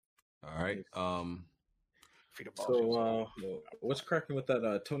All right. So, what's cracking with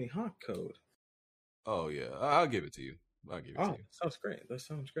that Tony Hawk code? Oh yeah, I'll give it to you. Sounds great. That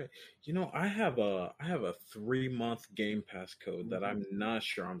sounds great. I have a 3-month Game Pass code that I'm not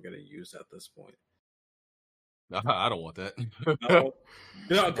sure I'm going to use at this point. I don't want that. No,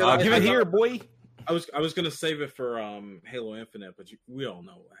 give it here, boy. I was going to save it for Halo Infinite, but we all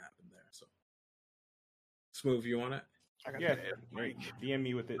know what happened there. So, Smooth, you want it? Yeah, right. DM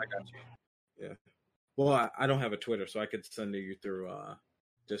me with it. I got you. Yeah. Well, I don't have a Twitter, so I could send it you through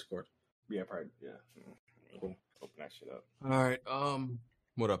Discord. Yeah, probably. Yeah. Cool. Open that shit up. All right.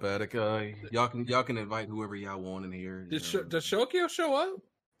 What up, Attic? Y'all can invite whoever y'all want in here. Does Shokio show up?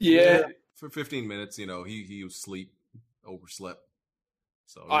 Yeah. For 15 minutes. He was overslept.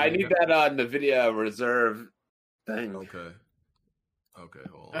 So I need that NVIDIA reserve thing. Okay,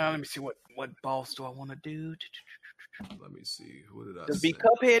 hold on. Let me see what boss do I want to do. Let me see. What did I Just say? be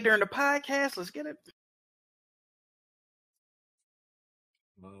Cuphead during the podcast. Let's get it.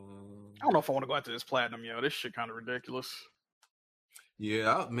 I don't know if I want to go after this platinum, yo. This shit kind of ridiculous.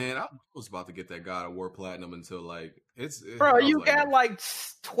 Yeah, I was about to get that God of War platinum until Bro, you got like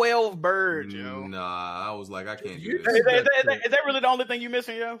 12 birds, yo. Nah, I was like, I can't do this. Is that really the only thing you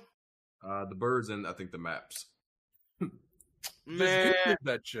missing, yo? The birds and I think the maps. Man,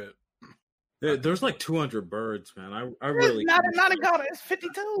 that shit. There's like 200 birds, man. I really not in God. It's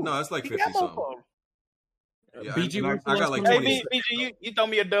 52. No, it's like 50 something. Yeah, BG, I got like 20. Hey, BG, you throw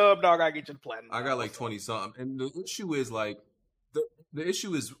me a dub, dog. I get you the platinum. I got like 20 something, and the issue is like the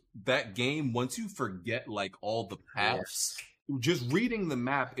issue is that game. Once you forget like all the paths, just reading the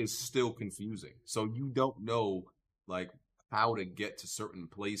map is still confusing. So you don't know like how to get to certain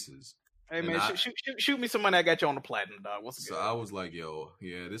places. Hey man, shoot me some money. I got you on the platinum, dog. What's so good? I was like, yo,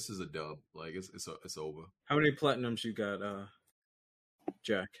 yeah, this is a dub. Like it's over. How many platinums you got,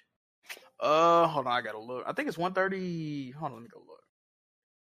 Jack? Hold on, I gotta look. I think it's 130. Hold on, let me go look.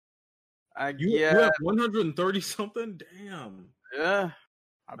 You have 130 something? Damn. Yeah.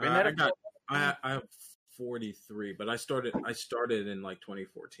 I've been at it. I have 43, but I started in like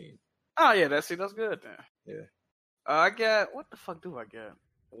 2014. Oh yeah, that's good then. Yeah. I got, what the fuck do I get?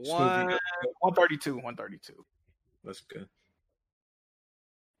 132. 132. That's good.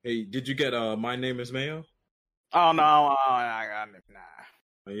 Hey, did you get My Name Is Mayo? Oh no, nah.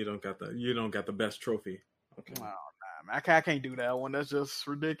 You don't got the best trophy. Okay. Oh, nah, man. I can't do that one. That's just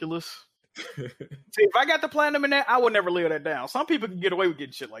ridiculous. See, if I got the platinum in that, I would never live that down. Some people can get away with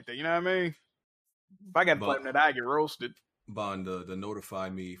getting shit like that. You know what I mean? If I got the platinum in that, I get roasted. Bond, the notify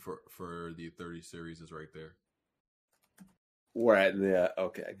me for the 30 series is right there. We're at the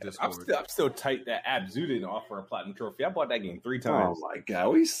okay. I'm still tight that Abzu didn't offer a platinum trophy. I bought that game 3 times. Oh my god,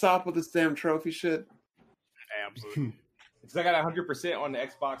 we stop with this damn trophy shit. Absolutely. Because I got 100% on the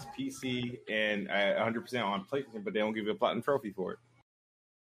Xbox, PC, and 100% on PlayStation, but they don't give you a platinum trophy for it.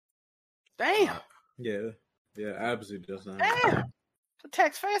 Damn. Yeah, Abzu does not. Damn. The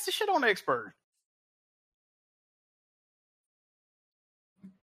text fast as shit on Expert.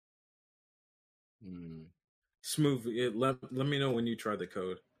 Smooth. Let me know when you try the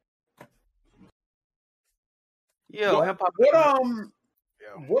code. Yo,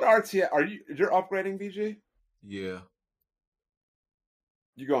 what RTX are you're upgrading, BG? Yeah.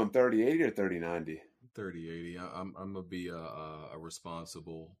 You going 3080 or 3090? 3080. I'm gonna be a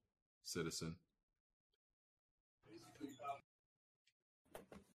responsible citizen.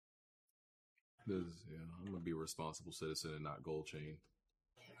 I'm gonna be a responsible citizen and not gold chain.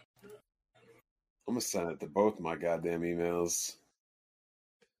 I'm gonna send it to both my goddamn emails.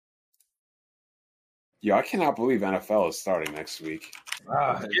 Yo, I cannot believe NFL is starting next week.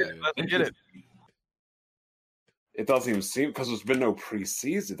 Let's get it. It doesn't even seem, because there's been no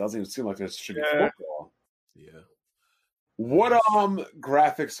preseason, it doesn't even seem like there should be football. Yeah. What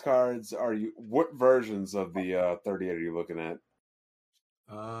graphics cards what versions of the 3080 are you looking at?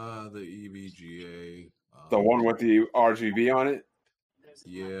 The EVGA. The one with the RGB on it?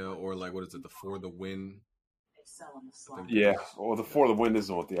 Yeah, or like, what is it, the For the Win? Yeah, well, the For the Win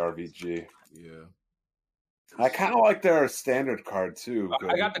isn't with the RVG. Yeah. I kind of like their standard card, too.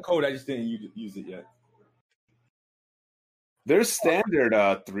 I got the code, I just didn't use it yet. Their standard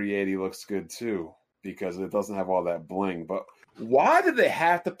 380 looks good, too, because it doesn't have all that bling. But why did they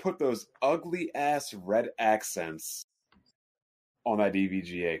have to put those ugly-ass red accents on that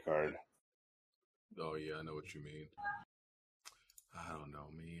EVGA card? Oh, yeah, I know what you mean. I don't know,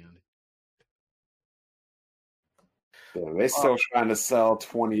 man. Yeah, they're still trying to sell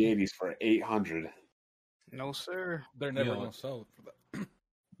 2080s for $800. No, sir. They're never gonna sell it for that.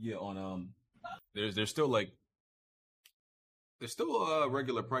 Yeah, on there's still like They're still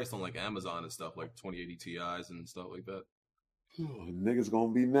regular priced on like Amazon and stuff, like 2080 Ti's and stuff like that. Niggas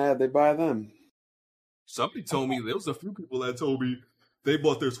gonna be mad they buy them. Somebody told me there was a few people that told me they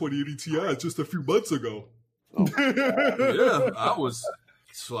bought their 2080 Ti's just a few months ago. Oh, Yeah, I was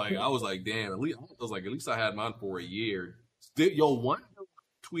like, damn. At least I had mine for a year. Yo, one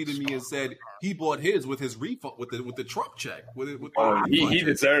tweeted me and said he bought his with his refund with the Trump check. He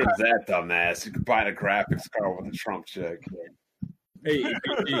deserves that, dumbass. You could buy the graphics card with a Trump check. Hey,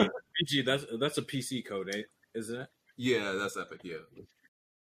 PG, that's a PC code, isn't it? Yeah, that's epic. Yeah.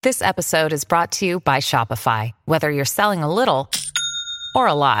 This episode is brought to you by Shopify. Whether you're selling a little or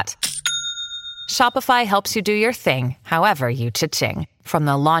a lot, Shopify helps you do your thing, however you cha-ching. From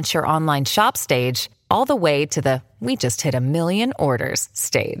the launch your online shop stage, all the way to the we just hit 1 million orders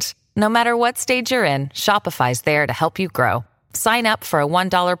stage. No matter what stage you're in, Shopify's there to help you grow. Sign up for a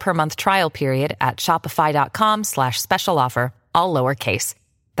 $1 per month trial period at shopify.com/special offer, all lowercase.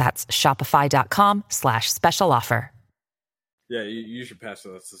 That's shopify.com/special offer. Yeah, you should pass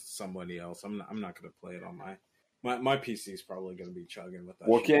that to somebody else. I'm not going to play it on my PC is probably going to be chugging with that.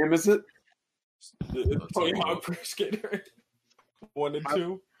 What game is it? Tony Hawk Pro Skater 1 and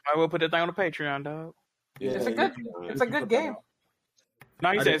 2. I will put that thing on the Patreon, dog. Yeah, It's a good game.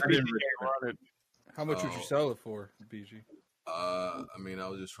 No, he I says didn't PC read game on it. How much would you sell it for, BG? I mean, I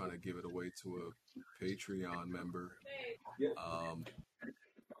was just trying to give it away to a Patreon member.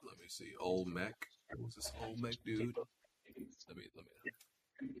 Let me see. Old Mech. Who's this old Mech dude? Let me.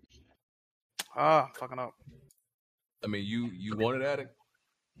 Fucking up. I mean, you wanted at it?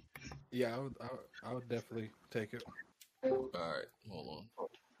 Yeah, I would definitely take it. All right, hold on.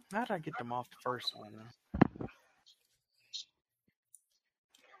 How did I get them off the first one?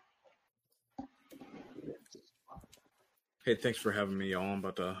 Hey, thanks for having me, y'all. I'm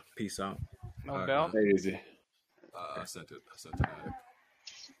about to peace out. No All right, doubt. Take it easy. I sent it. Attic.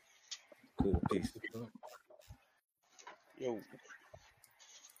 Cool, peace. Yo. All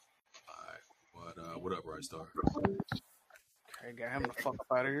right, but what up, Right Star? Okay, got him the fuck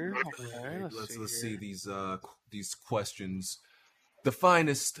up out of here. Okay, Let's see these questions. The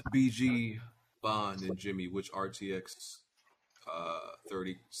finest BG, Bond, and Jimmy. Which RTX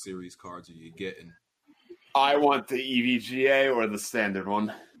 30 series cards are you getting? I want the EVGA or the standard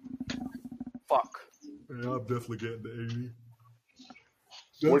one. Fuck. Yeah, I'm definitely getting the 80.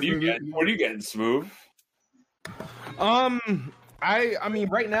 What are you getting? What are you getting, Smooth? I mean,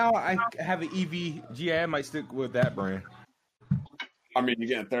 right now I have an EVGA. I might stick with that brand. I mean, you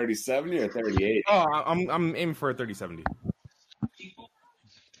getting 3070 or 3080? Oh, I'm aiming for a 3070.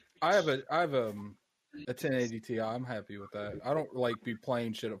 I have a 1080 Ti. I'm happy with that. I don't like be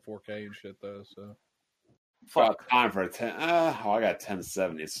playing shit at 4K and shit though. So Fuck. Time for a 10. I got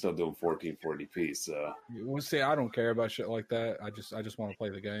 1070. It's still doing 1440p. So we'll see. I don't care about shit like that. I just want to play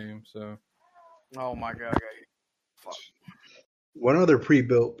the game. So Oh my god. Okay. Fuck. What other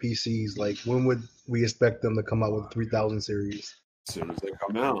pre-built PCs? Like, when would we expect them to come out with the 3000 series? as soon as they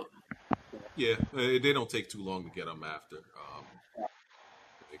come out. Yeah, they don't take too long to get them after. I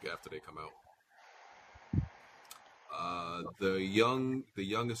think after they come out. The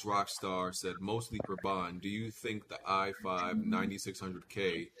youngest rock star said, mostly for Bond, do you think the i5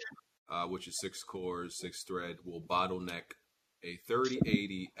 9600K, which is 6 cores, 6 thread, will bottleneck a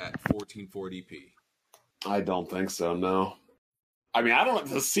 3080 at 1440p? I don't think so, no. I mean, I don't.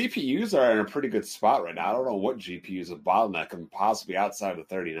 The CPUs are in a pretty good spot right now. I don't know what GPUs would bottleneck them, possibly outside of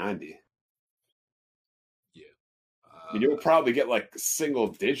 3090. Yeah. I mean, you'll probably get like single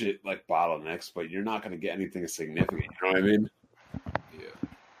digit like bottlenecks, but you're not going to get anything significant. You know what I mean? Yeah.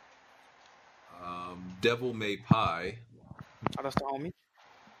 Devil May Pie. Oh, that's the homie.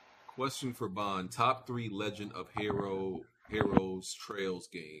 Question for Bond. Top 3 Legend of Heroes Trails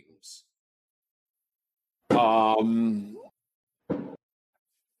games.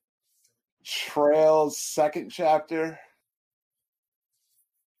 Trails second chapter.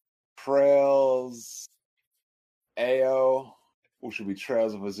 Trails AO, which would be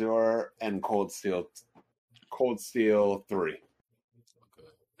Trails of Azure, and Cold Steel 3. Okay.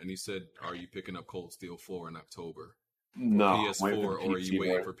 And he said, are you picking up Cold Steel 4 in October? No, PS4, or are you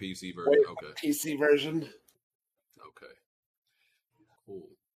waiting for PC version? Wait for Okay. PC version. Okay. Cool.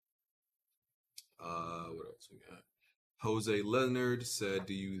 What else we got? Jose Leonard said,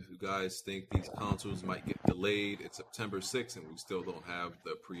 do you guys think these consoles might get delayed? It's September 6th and we still don't have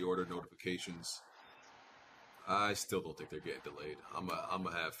the pre-order notifications. I still don't think they're getting delayed. I'm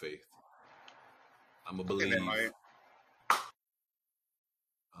a have faith. I'm a believe. I'm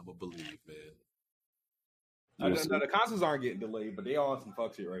a believe, man. No, the consoles aren't getting delayed, but they all on some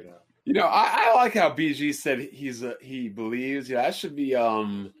fuck shit right now. You know, I like how BG said he believes. Yeah, that should be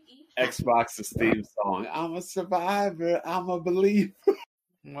Xbox's theme song. I'm a survivor. I'm a believer.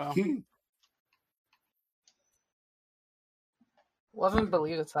 Well, Wasn't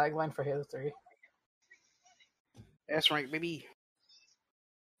Believe the tagline for Halo 3? that's right, baby.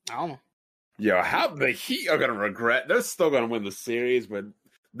 I don't know. Yo, how the Heat are gonna regret? They're still gonna win the series, but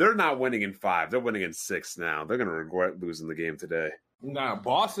they're not winning in 5. They're winning in 6 now. They're gonna regret losing the game today. Nah,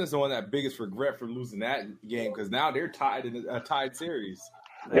 Boston's the one that biggest regret for losing that game because now they're tied in a tied series.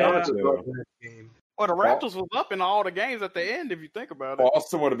 Yeah. Game. Well, the Raptors was up in all the games at the end, if you think about it.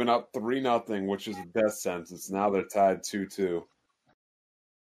 Boston would have been up 3-0, which is a death sentence. Now they're tied 2-2.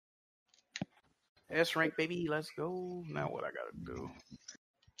 S rank, baby. Let's go. Now what I gotta do?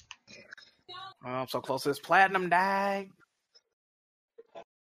 I'm so close to this platinum die.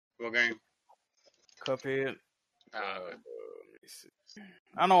 What game? Cuphead. Let me see.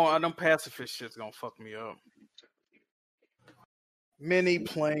 I know pacifist shit's gonna fuck me up. Mini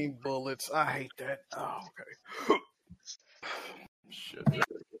plane bullets. I hate that. Oh, okay. Shit. What's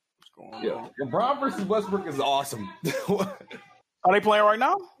going on? Yeah, LeBron versus Westbrook is awesome. Are they playing right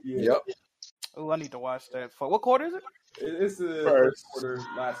now? Yeah. Yep. Oh, I need to watch that. What quarter is it? It's the First. quarter,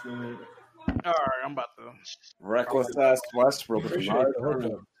 last minute. All right, I'm about to. Reckless ass Westbrook. Appreciate it. Hold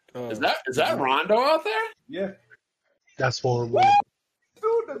up. Is that Rondo out there? Yeah. That's horrible.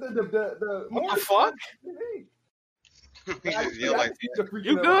 Dude, the What the fuck? He just yelled like that.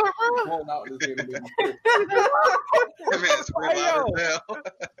 You good, bro? That man's screaming loud as hell. What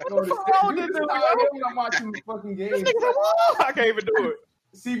the fuck wrong with this dude, yo? I'm watching the fucking This games. nigga said, "Whoa!" I can't even do it.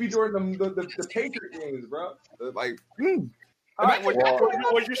 CB during the Patriot games, bro. Like, Was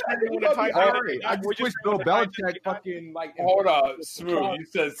you screaming with a tight I just wish Bill Belichick fucking like. Hold on, Smooth. You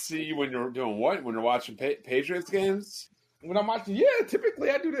said see when you're doing what? When you're watching Patriots games? When I'm watching, yeah, typically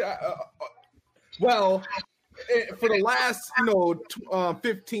I do that. Well, for the last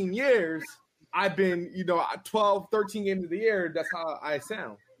 15 years, I've been 12, 13 games of the year. That's how I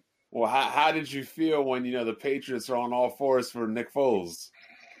sound. Well, how did you feel when the Patriots are on all fours for Nick Foles?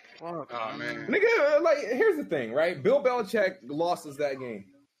 Oh man, Nigga, like here's the thing, right? Bill Belichick lost us that game.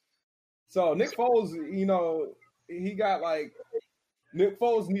 So Nick Foles, he got Nick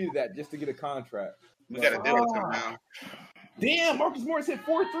Foles needed that just to get a contract. we got to deal with him now. Damn, Marcus Morris hit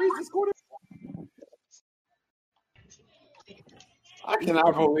 4 threes this quarter. I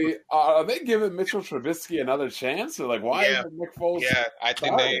cannot believe. Are they giving Mitchell Trubisky another chance? Or why Yeah. is Nick Foles? Yeah, I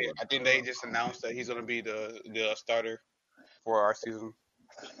think they just announced that he's going to be the starter for our season.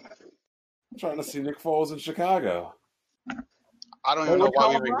 I'm trying to see Nick Foles in Chicago. I don't even know why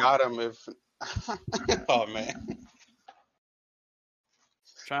we even got him. If oh man,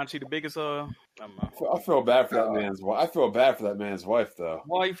 Trying to see the biggest. I feel bad for that man's wife. I feel bad for that man's wife though,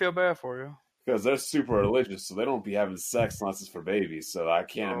 Why you feel bad for you? because they're super religious, so they don't be having sex unless it's for babies. So I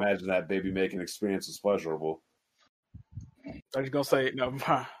can't imagine that baby making experience was pleasurable. I was gonna say no.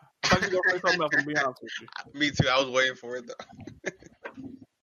 I thought you were gonna say something else. To be honest with you. me too. I was waiting for it though.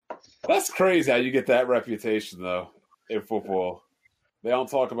 That's crazy how you get that reputation though in football. They don't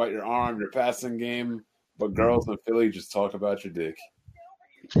talk about your arm, your passing game, but girls in Philly just talk about your dick.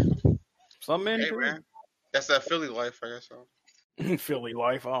 Some men Hey do. man, that's that Philly life, I guess. So. Philly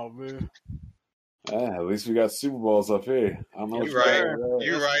life, oh man. At least we got Super Bowls up here. I don't know. You what right. you're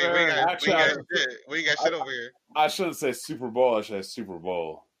You Yes, right. sir. We ain't got Actually, shit. We ain't got shit over here. I shouldn't say Super Bowl. I should say Super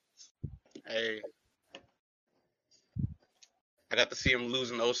Bowl. Hey, I'd have to see him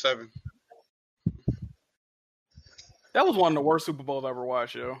lose in 07. That was one of the worst Super Bowls I ever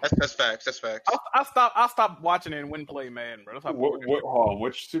watched, yo. That's facts. That's facts. I stopped watching it and wouldn't play Madden, bro. That's how boring it was. Hold on,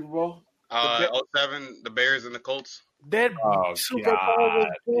 which Super Bowl? 07, the Bears and the Colts. That Oh, Super Bowl was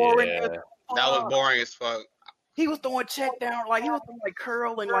boring. yeah. as That was fuck. boring as fuck. He was doing check down, he was doing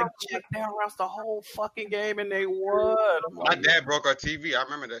curl and check down routes the whole fucking game, and they won. My dad broke our TV. I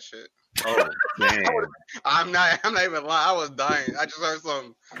remember that shit. Oh, damn. I'm not even lying. I was dying. I just heard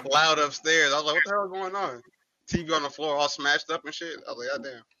something loud upstairs. I was like, what the hell is going on? TV on the floor all smashed up and shit. I was like, God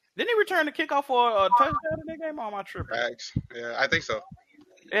damn. Didn't he return the kickoff for a touchdown in that game? Or am I tripping? Facts. Yeah, I think so.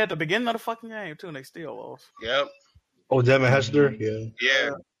 Yeah, at the beginning of the fucking game too, and they still lost. Yep. Oh, Devin Hester? Yeah. Yeah.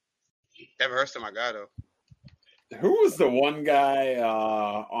 Never heard of my guy though. Who was the one guy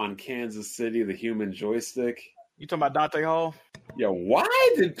on Kansas City, the human joystick? You talking about Dante Hall? Yeah, why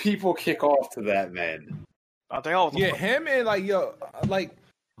did people kick off to that man? Dante Hall. Yeah, him and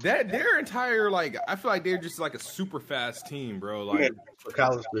that their entire I feel like they're just a super fast team, bro.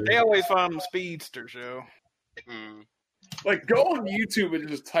 They always find them speedsters, yo. Go on YouTube and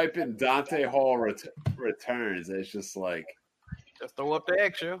just type in Dante Hall returns. It's just just throw up the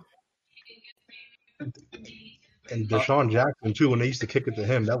X, yo. And Deshaun Jackson too. When they used to kick it to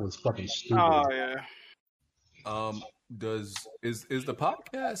him, that was fucking stupid. Oh yeah. Is the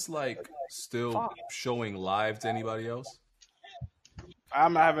podcast like still showing live to anybody else?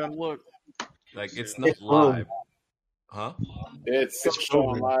 I'm not having a look. Like it's not live, huh? It's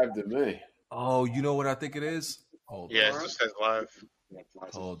showing live to me. Oh, you know what I think it is? Hold Yeah, on. it just says live.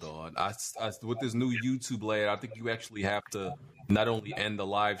 Hold on. I with this new YouTube layer, I think you actually have to not only end the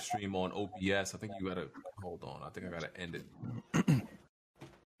live stream on OBS. I think you gotta hold on. I think I gotta end it.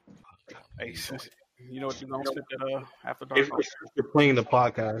 Hey, you know what you're gonna sit that after dark. If you're playing the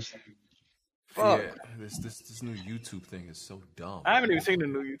podcast, Fuck. Yeah, this new YouTube thing is so dumb. I haven't even seen the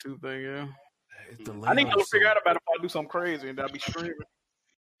new YouTube thing. Yeah. The I need to layout's figure so- out about if I do something crazy and I'll be streaming.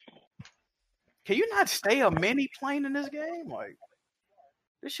 Can you not stay a mini plane in this game? Like,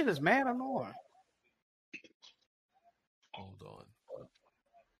 this shit is mad annoying. Hold on.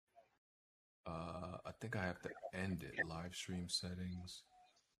 I think I have to end it. Live stream settings.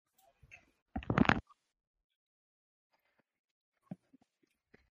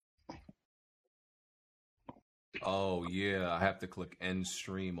 Oh yeah, I have to click end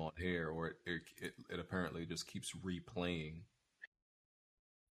stream on here, or it apparently just keeps replaying.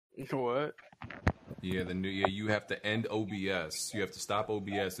 What? Yeah, you have to end OBS. You have to stop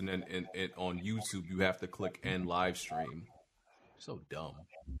OBS, and then on YouTube you have to click end live stream. So dumb.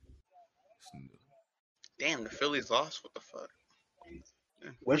 Damn, the Phillies lost. What the fuck?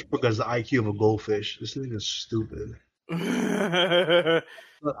 Westbrook has the IQ of a goldfish. This nigga's stupid.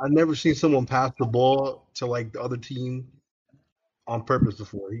 I've never seen someone pass the ball to like the other team on purpose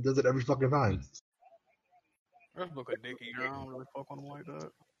before. He does it every fucking time. Westbrook a dick eater. I don't really fuck on him like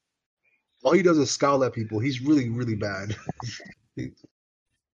that. All he does is scowl at people. He's really, really bad.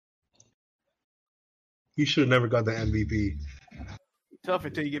 He should have never got the MVP. Tough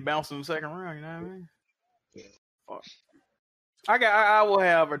until you get bounced in the second round. You know what I mean? Fuck. I will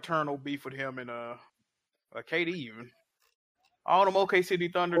have eternal beef with him and KD even. All them OK City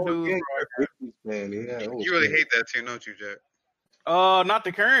Thunder dudes. Man, yeah, You really hate that team, don't you, Jack? Not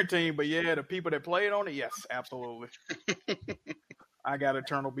the current team, but yeah, the people that played on it. Yes, absolutely. I got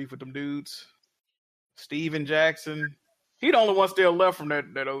eternal beef with them dudes. Steven Jackson. He the only one still left from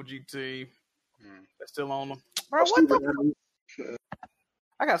that OG team. That's still on them. Bro, what the?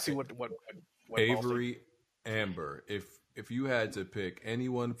 I gotta see what Avery Amber, if you had to pick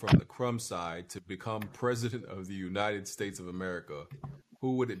anyone from the Crumb side to become president of the United States of America,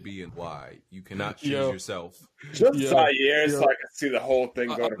 who would it be and why? You cannot choose yourself. Just Zaire, so I can see the whole thing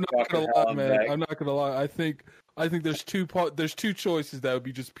go to fucking hell, man. I'm not gonna lie. I think there's two choices that would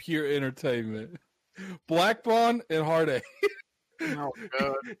be just pure entertainment: Black Bond and Hard-A. Oh,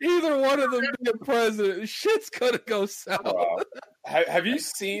 God. Either one of them being president, shit's gonna go south. Have you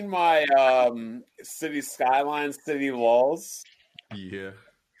seen my city skyline, city walls? Yeah.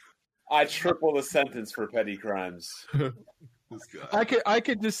 I triple the sentence for petty crimes. I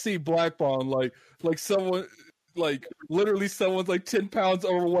could just see Black Bond like someone like literally someone's like 10 pounds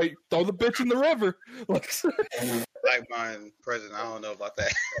overweight. Throw the bitch in the river. Like Black Bond president. I don't know about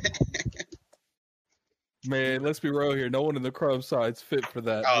that. Man, let's be real here. No one in the Crumb side's fit for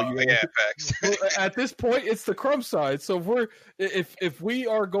that. Oh, yeah, facts. At this point, it's the Crumb side. So if we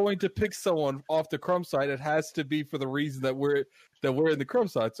are going to pick someone off the Crumb side, it has to be for the reason that we're in the Crumb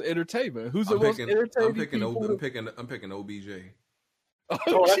side. So entertainment. Who's the most entertaining? I'm picking OBJ.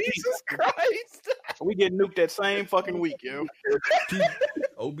 Oh, Jesus Christ! We get nuked that same fucking week, yo.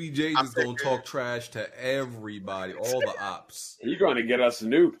 OBJ is gonna talk trash to everybody, all the ops. He's gonna get us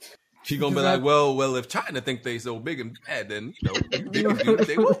nuked. She gonna be like, well, if China think they so big and bad, then they can do what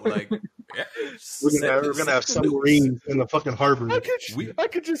they want. Like, yeah, we're gonna have submarines in the fucking harbor. I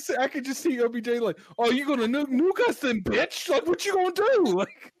could just see OBJ like, oh, you gonna nuke us then, bitch? Like, what you gonna do?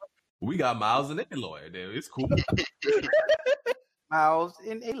 Like, we got Miles and Aloy there. It's cool. Miles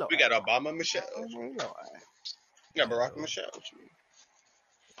and Aloy. We got Obama, Michelle. We got Barack and Michelle.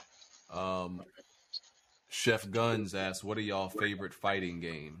 Chef Guns asks, what are y'all favorite fighting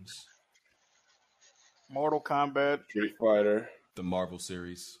games? Mortal Kombat, Street Fighter, the Marvel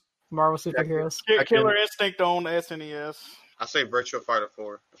series, Marvel superheroes, Killer Instinct on SNES. I say Virtua Fighter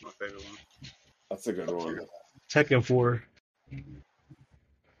 4. That's my favorite one. That's a good one. Tekken 4.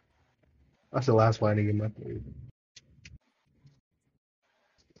 That's the last fighting game I played.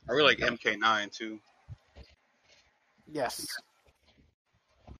 I really like MK9 too. Yes.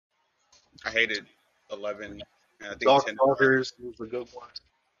 I hated 11. And I think Dark 10 Darkers was a good one.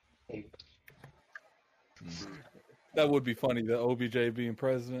 That would be funny, the OBJ being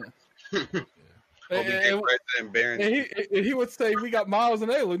president. President Barron. And he would say, "We got Miles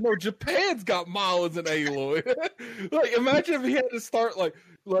and Aloy." No, Japan's got Miles and Aloy. Like, imagine if he had to start like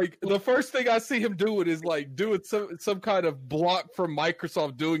the first thing I see him doing is like doing some kind of block from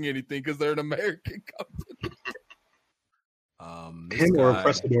Microsoft doing anything because they're an American company. Him or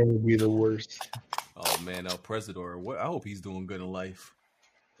President would be the worst. Oh man, El Presidor. I hope he's doing good in life.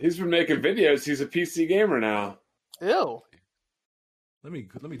 He's been making videos. He's a PC gamer now. Ew. Let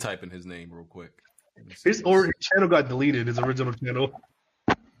me type in his name real quick. His channel got deleted. His original channel.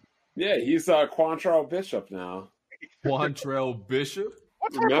 Yeah, he's Quantrell Bishop now. Quantrell Bishop.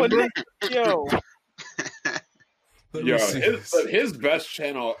 What's wrong with it? Yo. His best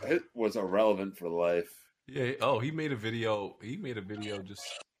channel was Irrelevant for Life. Yeah. Oh, he made a video. He made a video just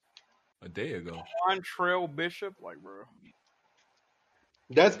a day ago. Quantrell Bishop, like, bro.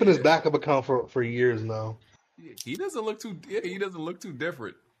 That's been his backup account for years now. He doesn't look too. Yeah, he doesn't look too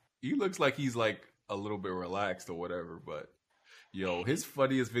different. He looks like he's like a little bit relaxed or whatever. But yo, his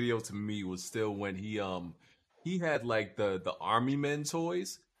funniest video to me was still when he had like the Army Men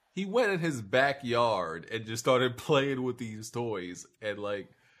toys. He went in his backyard and just started playing with these toys and like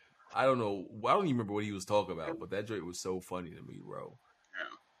I don't even remember what he was talking about, but that joke was so funny to me, bro.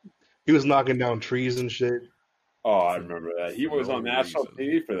 He was knocking down trees and shit. Oh, I remember that. He was on national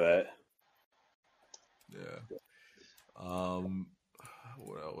TV for that. Yeah. Oh,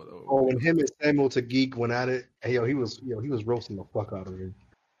 when him and Samuel to Geek went at it, he was roasting the fuck out of him.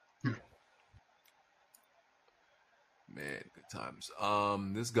 Man, good times.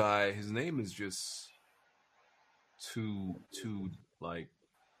 This guy, his name is just two like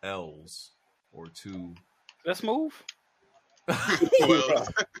L's or two. Let's move.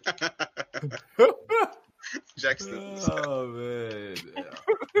 Jackson. Oh man.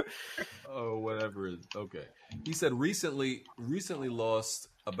 Oh, whatever. Okay. He said recently lost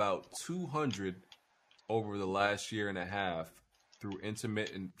about 200 over the last year and a half through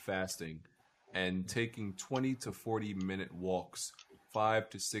intermittent fasting and taking 20 to 40 minute walks 5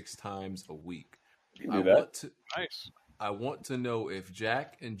 to 6 times a week. Nice. I want to know if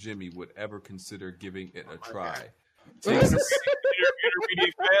Jack and Jimmy would ever consider giving it a try. Intermediate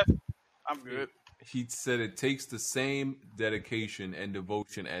fast. I'm good. He said it takes the same dedication and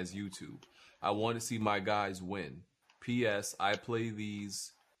devotion as YouTube. I want to see my guys win. P.S. I play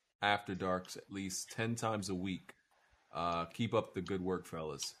these After Darks at least 10 times a week. Keep up the good work,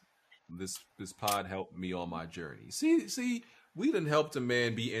 fellas. This pod helped me on my journey. See, we done helped a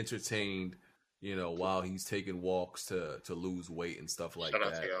man be entertained, while he's taking walks to lose weight and stuff like that.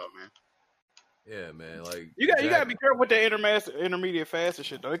 Shout out to y'all, man. Yeah, man. Like you gotta be careful with that intermediate fasting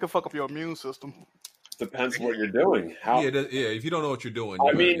shit though. It can fuck up your immune system. Depends what you're doing. If you don't know what you're doing.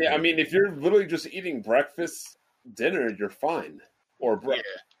 I mean, if you're literally just eating breakfast, dinner, you're fine. Or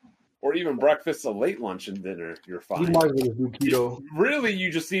even breakfast, a late lunch, and dinner, you're fine. You might as well do keto. Really,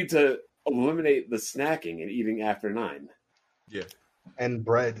 you just need to eliminate the snacking and eating after 9. Yeah. And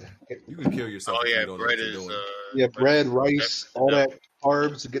bread. You can kill yourself. Oh yeah, bread is. Bread, rice, all that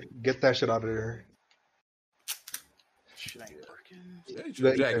carbs. Get that shit out of there. Shit ain't working. Yeah,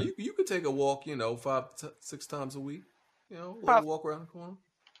 Jack, you could take a walk, 5 to 6 times a week. A little walk around the corner.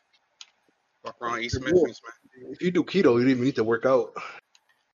 Walk around East Memphis, man. If you do keto, you don't even need to work out.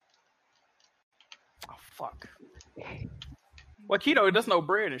 Oh fuck. Well, keto, there's no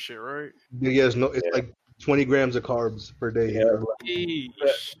bread and shit, right? Yeah, it's like 20 grams of carbs per day. Yeah.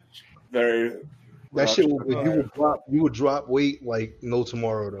 Very. That shit you would drop weight like no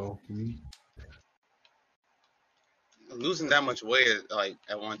tomorrow though. Losing that much weight, like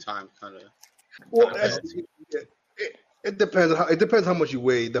at one time, kind of. Well, it depends. It depends how much you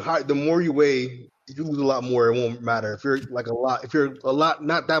weigh. The more you weigh, if you lose a lot more, it won't matter. If you're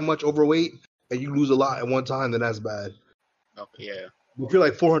not that much overweight and you lose a lot at one time, then that's bad. Okay, yeah. If you're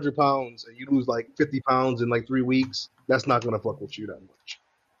like 400 pounds and you lose like 50 pounds in like 3 weeks, that's not gonna fuck with you that much.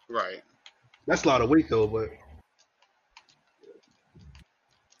 Right. That's a lot of weight though, but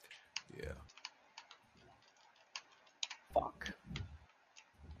yeah. Fuck.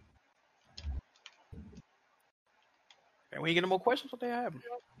 And we get no more questions, what they have?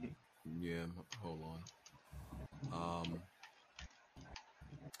 Yeah, hold on.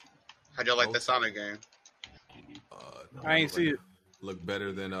 How'd y'all like the Sonic game? I ain't see it. Look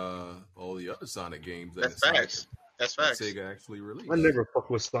better than all the other Sonic games. That's facts. That's facts. Sega actually released. I never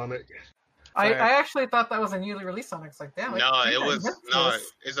fuck with Sonic. I actually thought that was a newly released Sonic. It's like, damn.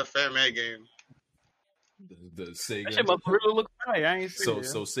 It's a fair man game. The Sega. That shit must really look right. I ain't see so it.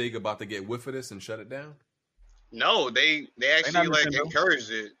 So Sega about to get whiff of this and shut it down? No, they actually encouraged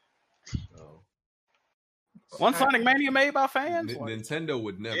it. Oh. One Sonic Mania made by fans? Nintendo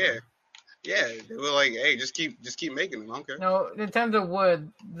would never. Yeah. Yeah, they were like, "Hey, just keep making them. I don't care." No, Nintendo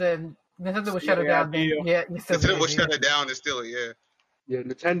would shut it down. Then, Nintendo would shut it down and steal it. Yeah. Yeah,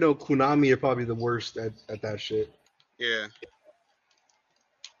 Nintendo, Konami are probably the worst at that shit. Yeah.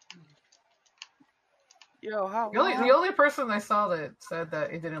 Yo, the only person I saw that said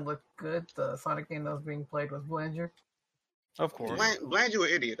that it didn't look good, the Sonic game that was being played, was Blanger. Of course. Bland, you an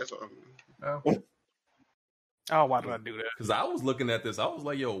idiot. That's what I'm. Oh, why did I do that? Because I was looking at this, I was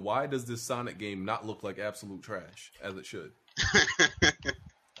like, yo, why does this Sonic game not look like absolute trash as it should?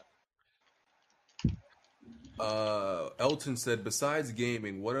 Elton said, besides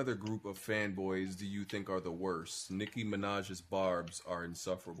gaming, what other group of fanboys do you think are the worst? Nicki Minaj's Barbs are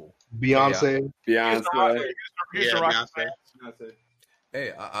insufferable. Beyonce. Beyonce. Beyonce.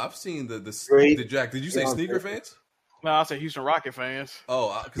 Hey, I've seen the Jack. Did you say Beyonce. sneaker fans? No, I said Houston Rocket fans.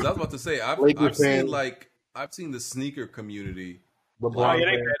 Oh, because I was about to say I've seen the sneaker community. Oh,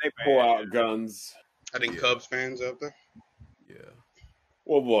 yeah, they pull out guns. I think Cubs fans out there. Yeah.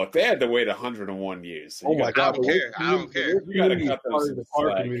 Well, look, they had to wait 101 years. So Oh my God! I don't care. You gotta cut those the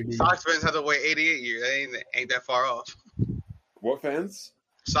car slack. community. Sox fans have to wait 88 years. They ain't that far off. What fans?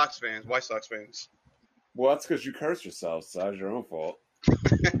 Sox fans, White Sox fans. Well, that's because you cursed yourself, so that's your own fault.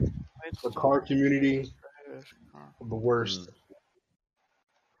 The car community, the worst.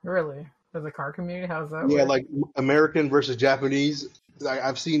 Really? There's a car community? How's that? Yeah, work? like American versus Japanese.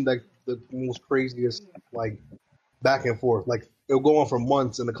 I've seen like the most craziest like back and forth. Like it'll go on for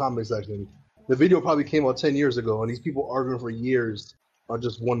months in the comment section. The video probably came out 10 years ago, and these people arguing for years on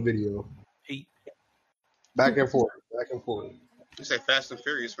just one video. Back and forth, back and forth. You say Fast and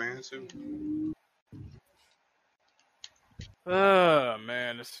Furious fans too. Oh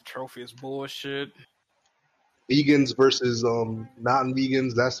man, this trophy is bullshit. Vegans versus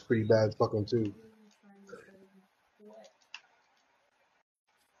non-vegans. That's pretty bad fucking too.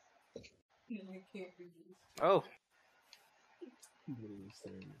 Oh.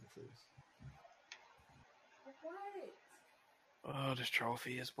 Oh, this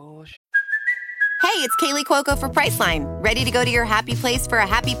trophy is bullshit. Hey, it's Kaylee Cuoco for Priceline. Ready to go to your happy place for a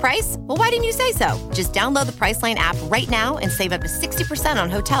happy price? Well, why didn't you say so? Just download the Priceline app right now and save up to 60% on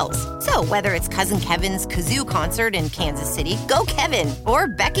hotels. So whether it's Cousin Kevin's Kazoo Concert in Kansas City, go Kevin, or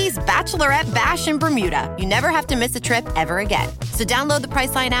Becky's Bachelorette Bash in Bermuda, you never have to miss a trip ever again. So download the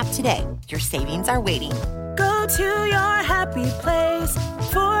Priceline app today. Your savings are waiting. Go to your happy place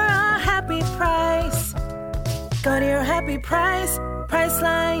for a happy price. Go to your happy price,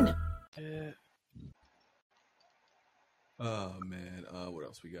 Priceline. Oh man, what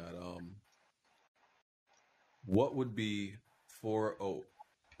else we got? What would be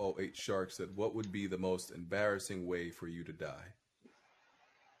 4008 Shark said? What would be the most embarrassing way for you to die?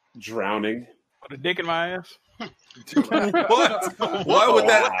 Drowning. Put a dick in my ass. What? Why would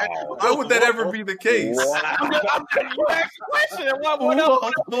that? Why would that ever be the case? Hold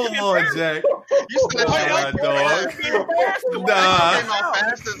on, Jack. You said dog. Nah.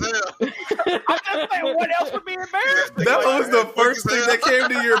 Fast as hell. I'm just saying, what else would be embarrassing? That was the first thing that came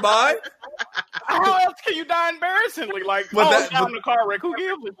to your mind. How else can you die embarrassingly? Like, I died in a car wreck. Who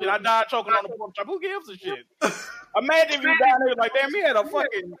gives a shit? I died choking on a pork chop. Who gives a shit? Imagine if you died there like, damn, he had a fucking,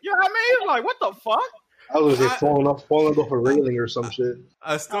 you know what I mean? It's like, what the fuck? I was just falling off a railing or some shit.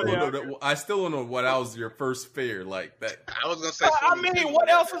 I still don't know what was your first fear like that. I was gonna say. I mean, what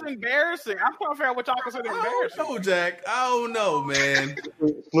else is embarrassing? I'm trying to figure out what y'all consider embarrassing. No, Jack. I don't know, man.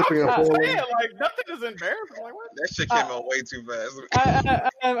 Flipping I'm saying, like, nothing is embarrassing. Like, what? That shit came out way too fast.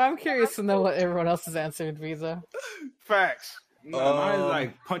 I'm curious to know what everyone else's answer would be, though. Facts. No, mine's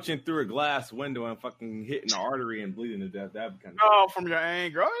like punching through a glass window and fucking hitting the artery and bleeding to death. That'd be kind of. Oh, from your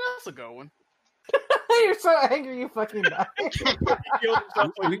anger. Oh, that's a good one. You're so angry, you fucking die.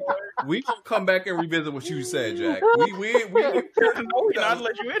 we gonna come back and revisit what you said, Jack. We not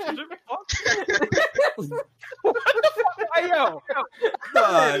let you in. Hey, yo.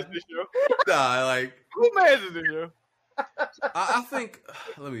 Nah, like who made this show? I think.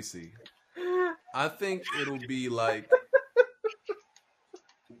 Let me see. I think it'll be like.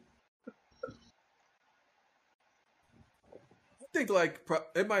 I think like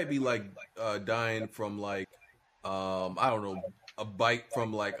it might be like dying from like I don't know, a bite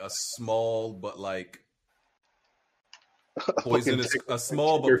from like a small but like poisonous, a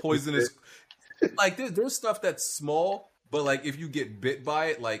small but poisonous. Like there's stuff that's small, but like if you get bit by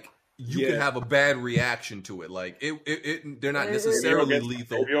it, like you can have a bad reaction to it. Like they're not necessarily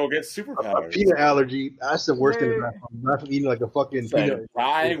lethal. Maybe you'll get superpowers. A peanut allergy. That's the worst thing about not from eating like a fucking peanut.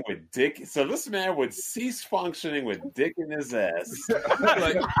 Dying with dick. So this man would cease functioning with dick in his ass.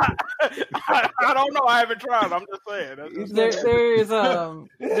 I don't know. I haven't tried. I'm just saying.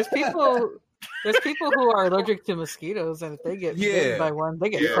 There's people who are allergic to mosquitoes, and if they get bitten by one, they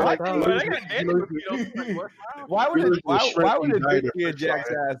get fucked up. Why would it dick be a Jack's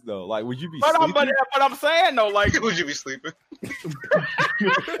ass though? Like, would you be? But I'm saying though, like, would you be sleeping?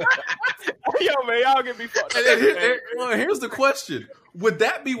 Yo, man, y'all get me fucked. Here's the question: would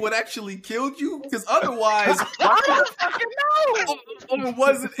that be what actually killed you? Because otherwise, I don't fucking know. It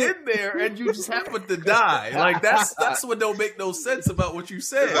wasn't in there, and you just happened to die. Like that's what don't make no sense about what you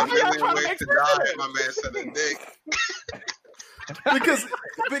said. I'm really wait to die. My man said a dick. because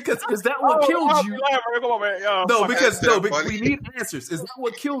is that what killed you? No, because we need answers. Is that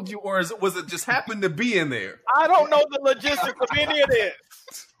what killed you, or was it just happened to be in there? I don't know the logistics of any of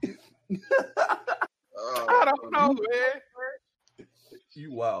this. I don't know, man.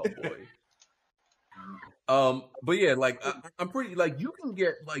 You wild boy. But yeah, like I'm pretty like you can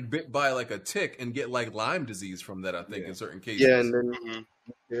get like bit by like a tick and get like Lyme disease from that. I think in certain cases. Yeah, and then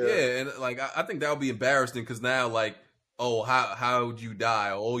and like I think that would be embarrassing because now like. Oh, how'd you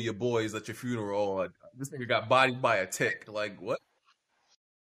die? Oh, your boys at your funeral. Oh, this nigga got bodied by a tick. Like, what?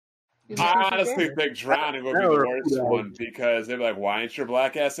 I honestly think drowning would be the worst one because they're like, why ain't your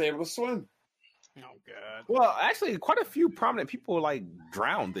black ass able to swim? Oh, God. Well, actually, quite a few prominent people like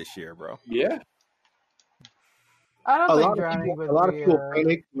drowned this year, bro. Yeah. I don't think drowning a lot of people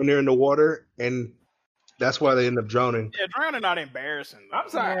panic when they're in the water, and that's why they end up drowning. Yeah, drowning not embarrassing. I'm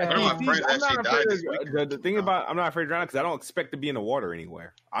sorry. I'm not afraid the thing about I'm not afraid of drowning because I don't expect to be in the water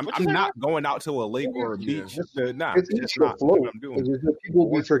anywhere. I'm not going out to a lake or a beach. It's just not what I'm doing.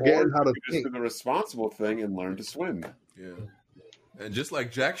 People be forgetting how to think. Do the responsible thing and learn to swim. Yeah. And just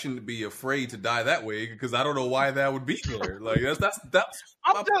like Jack shouldn't be afraid to die that way because I don't know why that would be there. Like that's.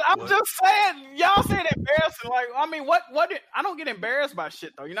 I'm just saying, y'all saying embarrassing. Like, I mean, what? I don't get embarrassed by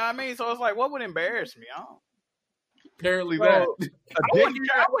shit though. You know what I mean? So it's like, what would embarrass me? Apparently that. A dick in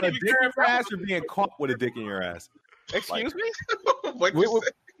your ass or being caught with a dick in your ass. Excuse me. What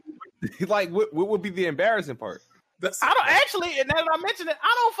would be the embarrassing part? I don't actually, and now that I mentioned it,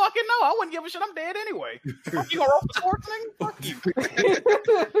 I don't fucking know. I wouldn't give a shit. I'm dead anyway. You gonna roll for sports thing? Fuck you.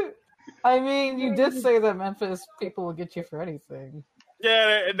 I mean, you did say that Memphis people will get you for anything.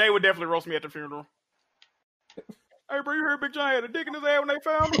 Yeah, they would definitely roast me at the funeral. Hey, bro, you heard Big John had a dick in his ass when they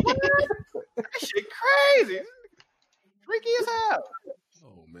found him? That shit crazy. Freaky as hell.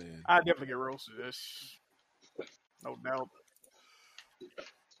 Oh, man. I definitely get roasted. That's no doubt.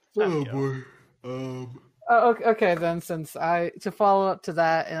 Oh, boy. Okay, then, since to follow up to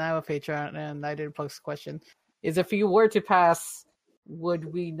that, and I have a Patreon, and I did post a question, is if you were to pass,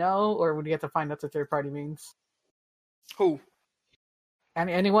 would we know, or would we have to find out the third party means? Who?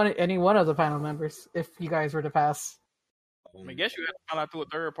 Any one of the panel members, if you guys were to pass. I mean, guess you have to find out through a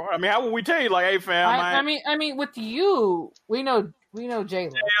third party. I mean, how would we tell you? Like, hey, fam. I mean, with you, we know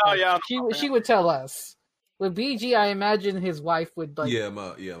Jayla. Yeah. She would tell us. With BG, I imagine his wife would like. Yeah,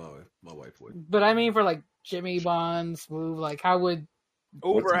 my wife would. But I mean, for like Jimmy Bond, Smooth, like how would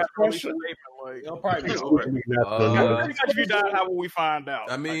Uber have question? Like, probably if you died, how would we find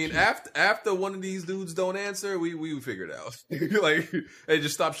out? I mean, after one of these dudes don't answer, we would figure it out. Like, hey,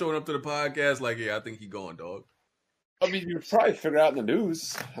 just stop showing up to the podcast. Like, yeah, I think he gone, dog. I mean, you'd probably figure it out in the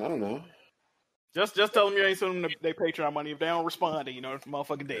news. I don't know. Just tell them you ain't sending them their Patreon money. If they don't respond, then you know, it's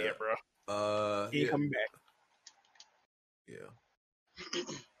motherfucking dead, bro. He ain't coming back. Yeah.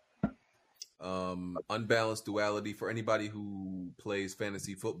 Unbalanced duality for anybody who plays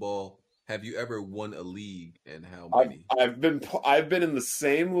fantasy football. Have you ever won a league, and how many? I've been in the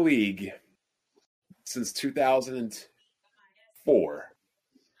same league since 2004.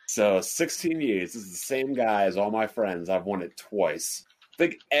 So 16 years. This is the same guy as all my friends. I've won it twice. I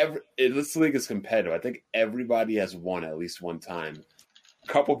think this league is competitive. I think everybody has won at least one time. A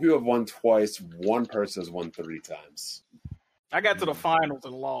couple people have won twice. One person has won 3 times. I got to the finals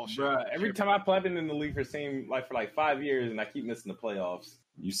and lost. Bruh, every time I've been in the league for 5 years, and I keep missing the playoffs.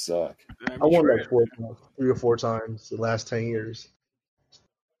 You suck. I won like 3 or 4 times the last 10 years.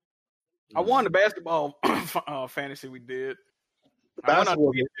 I won the basketball fantasy we did.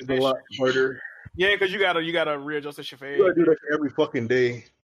 Basketball is a lot harder. Yeah, because you gotta readjust the shit. You gotta do that every fucking day.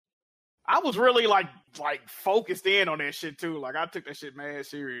 I was really like focused in on that shit too. Like I took that shit mad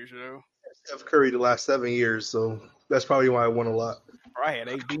serious, you know. Steph Curry the last 7 years, so that's probably why I won a lot. I had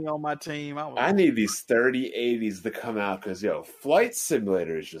AD on my team. I need these 3080s to come out because, Flight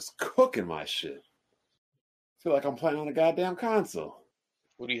Simulator is just cooking my shit. I feel like I'm playing on a goddamn console.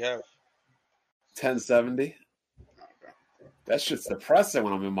 What do you have? 1070. That shit's depressing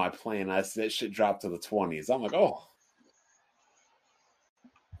when I'm in my plane. That shit dropped to the 20s. I'm like, oh.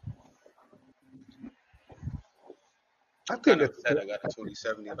 I think I got a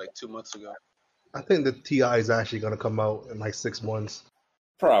 2070 like 2 months ago. I think the TI is actually going to come out in like 6 months.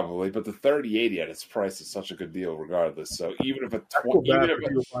 Probably, but the 3080 at its price is such a good deal regardless. So even if a even if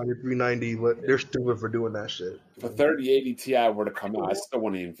people find a 390, but they're stupid for doing that shit. If a 3080 Ti were to come out,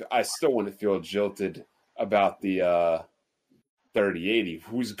 I still wouldn't feel jilted about the 3080.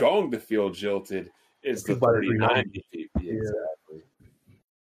 Who's going to feel jilted is the 3090. Exactly.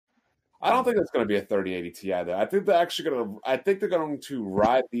 I don't think it's going to be a 3080 Ti though. I think they're going to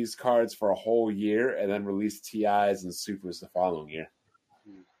ride these cards for a whole year and then release Ti's and Supers the following year.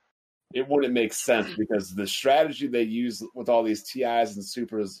 It wouldn't make sense because the strategy they use with all these TIs and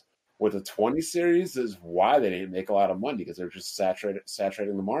Supers with the 20 series is why they didn't make a lot of money because they're just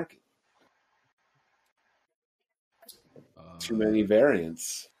saturating the market. Too many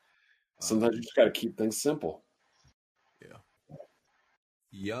variants. Sometimes you just got to keep things simple. Yeah.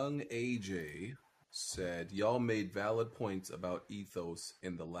 Young AJ said, y'all made valid points about ethos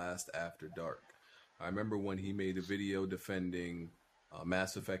in the last After Dark. I remember when he made a video defending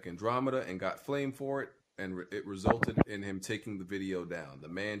Mass Effect Andromeda and got flamed for it, and it resulted in him taking the video down. The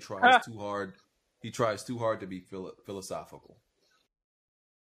man tries too hard. He tries too hard to be philosophical.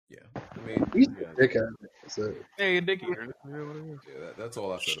 Yeah, I mean, he's a dickhead. So. Hey, a dickhead. Yeah, that's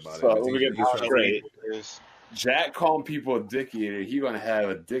all I said about it. So let me get this straight. Jack calling people a dick eater. He gonna have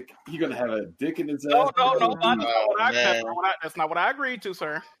a dick. He gonna have a dick in his ass. No. That's not what I agreed to,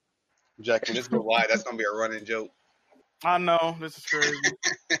 sir. Jack, when this go wide, that's gonna be a running joke. I know this is crazy.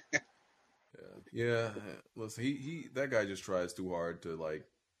 Yeah. Listen, he that guy just tries too hard to like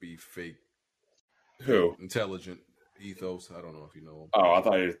be fake. Who? Intelligent ethos. I don't know if you know him. Oh, I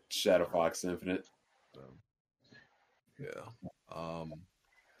thought he was Shadow Fox Infinite. Yeah.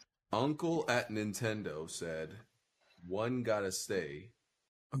 Uncle at Nintendo said, "One gotta stay."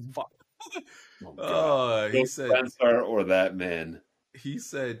 Fuck. He said, Spencer or that man. He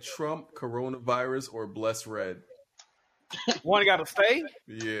said, "Trump, coronavirus, or Bless Red." One gotta stay.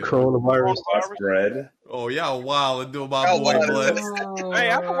 Yeah. Coronavirus. Red. Oh, y'all wild and do my boy Bless.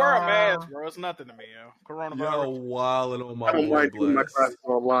 Hey, I can wear a mask, bro. It's nothing to me, yo. Coronavirus. Y'all wilding on my I don't boy like doing my Bless. classes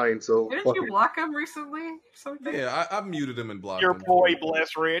online, so Didn't you block him recently? Something? Yeah, I muted him and blocked Your him. boy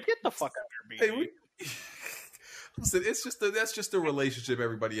Bless Red. Get the fuck out of here, BG. Listen, that's just the relationship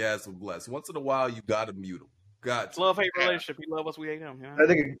everybody has with Bless. Once in a while, you gotta mute him. Got to. Love-hate relationship. He love us, we hate him. Yeah. I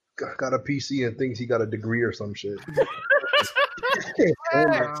think he got a PC and thinks he got a degree or some shit. He's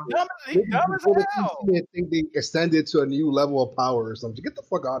dumb as hell. And think they extended to a new level of power or something. Get the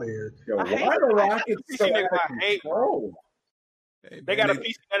fuck out of here. Yo, why the Rockets so out of control? They got a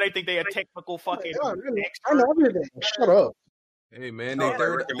PC that they think they a technical fucking. I know everything. Shut up. Hey man, they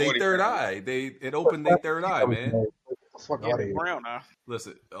third eye. It opened their third eye, man. Fuck out of here. Brown now.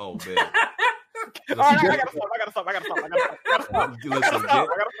 Listen, oh man. All right, I gotta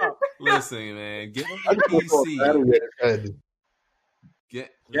stop. Listen, man. Get a PC.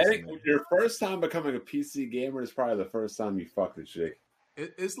 Your first time becoming a PC gamer is probably the first time you fucked a chick.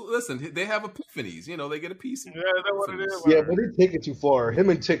 Listen, they have epiphanies. You know, they get a PC. Yeah, that's what it is. Yeah, but they take it too far. Him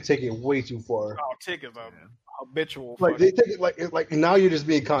and Tick take it way too far. Oh, Tick is a habitual. Like they take it like now you're just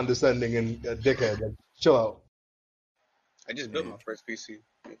being condescending and a dickhead. Like, chill out. I just built my first PC.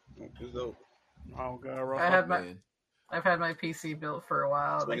 It was dope. Oh god, I've had my PC built for a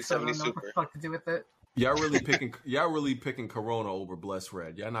while. Like, so I don't know what the fuck to do with it. Y'all really picking Corona over Bless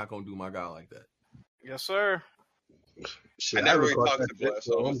Red. Y'all not gonna do my guy like that. Yes, sir. Shit, I never really talked to Bless,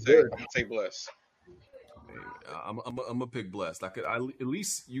 so I'm gonna say Bless. I'm gonna pick Blessed. At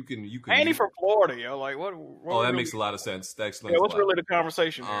least you can. Ain't he from Florida, yo? Like what? Oh, that makes a lot of sense. That explains. Yeah, what's really the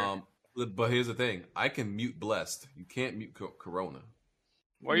conversation here? But here's the thing: I can mute Blessed. You can't mute Corona.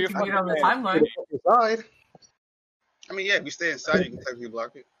 Well, you're fucking on the timeline. Inside. I mean, yeah, if you stay inside, you can technically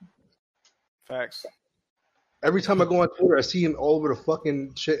block it. Facts. Every time I go on Twitter, I see him all over the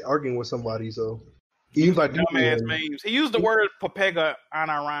fucking shit arguing with somebody. So even if I do, memes. He used the word Papega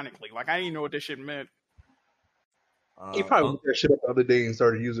unironically. Like I didn't even know what this shit meant. He probably looked that shit up the other day and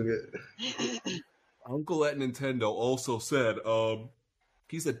started using it. Uncle at Nintendo also said,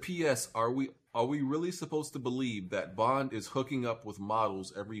 he said, "P.S. Are we really supposed to believe that Bond is hooking up with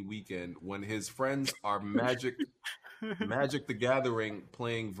models every weekend when his friends are magic Magic the Gathering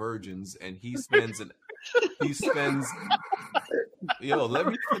playing Virgins, and he spends yo, let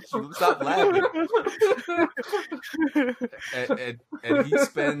me stop laughing. And he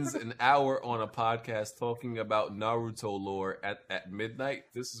spends an hour on a podcast talking about Naruto lore at midnight.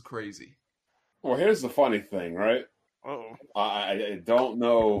 This is crazy. Well, here's the funny thing, right? Oh, I don't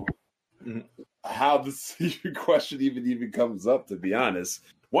know how this question even comes up, to be honest.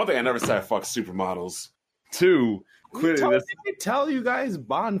 One thing, I never said I fuck supermodels. Two, clearly Did they tell you guys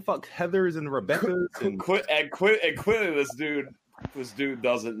Bond fucked Heathers and Rebecca's? Clearly this dude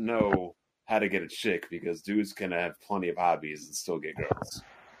doesn't know how to get a chick, because dudes can have plenty of hobbies and still get girls.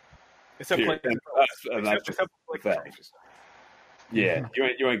 except Period. like And that's except like fact. Yeah,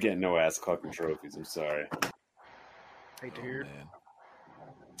 you ain't getting no ass clucking trophies. I'm sorry. hate to hear.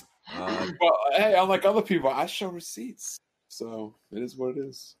 Well, hey, unlike other people, I show receipts, so it is what it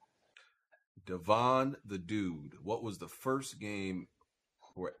is. Devon the Dude, what was the first game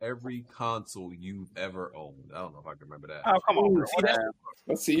for every console you've ever owned? I don't know if I can remember that. Oh, come on, bro.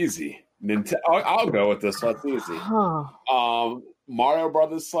 That's easy. I'll go with this. That's easy. Mario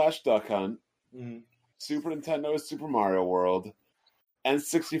Brothers / Duck Hunt. Super Nintendo was Super Mario World.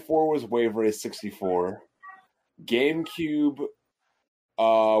 N64 was Wave Race 64. GameCube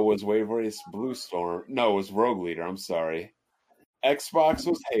was Wave Race Blue Storm. No, it was Rogue Leader. I'm sorry. Xbox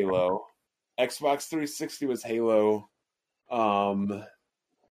was Halo. Xbox 360 was Halo. Halo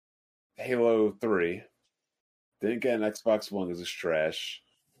 3. Didn't get an Xbox One because it's trash.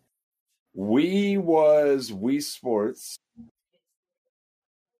 Wii was Wii Sports.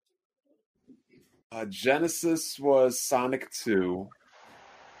 Genesis was Sonic 2.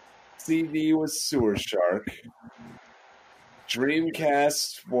 CD was Sewer Shark.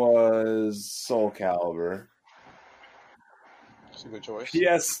 Dreamcast was Soul Calibur. That's a good choice.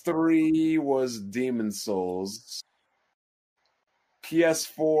 PS3 was Demon Souls.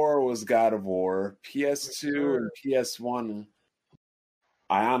 PS4 was God of War. PS2 and PS1,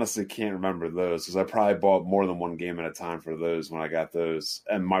 I honestly can't remember those, because I probably bought more than one game at a time for those when I got those.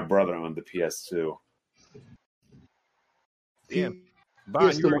 And my brother owned the PS2. Damn.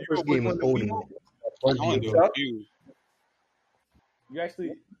 Yes, my first game was owning. You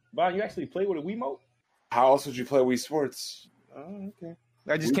actually play with a Wiimote? How else would you play Wii Sports? Oh, okay.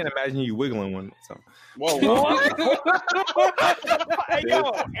 I just can't imagine you wiggling one. So. Whoa! Hey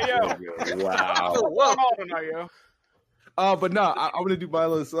yo! Wow! But no, I'm gonna do my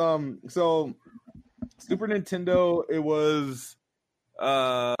list. So Super Nintendo, it was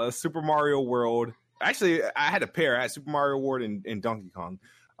Super Mario World. Actually, I had a pair. I had Super Mario World and Donkey Kong.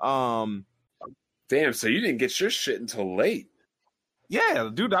 Damn! So you didn't get your shit until late. Yeah,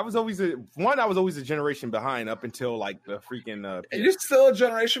 dude, I was always a generation behind up until like the freaking. And you're still a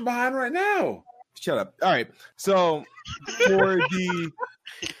generation behind right now. Shut up. All right. So for the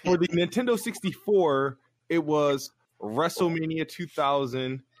Nintendo 64, it was WrestleMania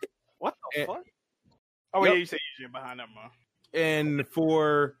 2000. What the fuck? Oh, yeah, you say you're behind that, man. And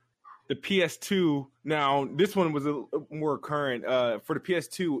for the PS2, now this one was a more current. For the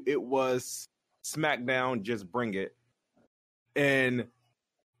PS2, it was SmackDown Just Bring It. And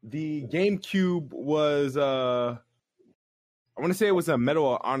the GameCube was I want to say it was a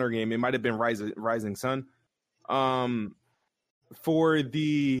Medal of Honor game. It might have been Rising Sun. For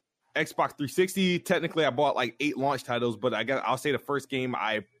the Xbox 360, technically I bought like 8 launch titles, but I'll say the first game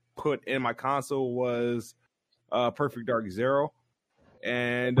I put in my console was Perfect Dark Zero.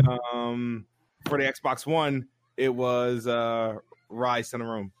 And for the Xbox One, it was Rise Son of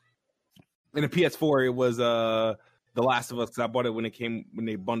Rome. And the PS4, it was The Last of Us, because I bought it when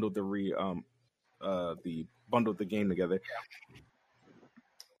they bundled the game together.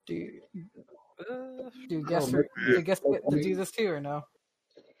 Do you guess get to do this too or no?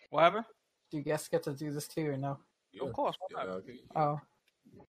 What happened? Do you guess get to do this too or no? Yeah, of course. Oh.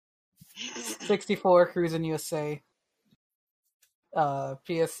 64 Cruising USA.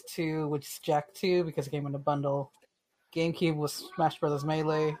 PS2, which is Jack 2 because it came in a bundle. GameCube was Smash Bros.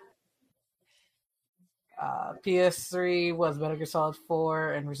 Melee. PS3 was Metal Gear Solid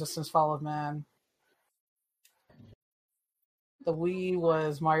 4 and Resistance Fall of Man. The Wii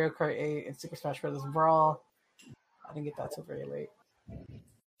was Mario Kart 8 and Super Smash Bros. Brawl. I didn't get that till very late.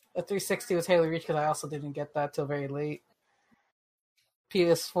 The 360 was Halo Reach because I also didn't get that till very late.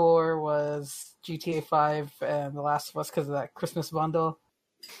 PS4 was GTA 5 and The Last of Us because of that Christmas bundle.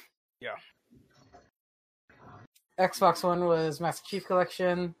 Yeah. Xbox One was Master Chief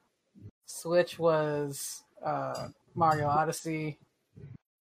Collection. Switch was Mario Odyssey.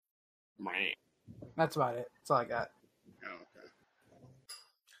 That's about it. That's all I got.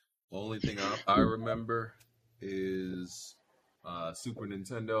 Only thing I remember is Super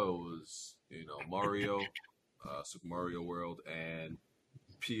Nintendo. It was Mario, Super Mario World, and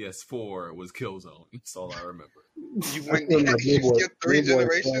PS4 was Killzone. That's all I remember. You skipped 3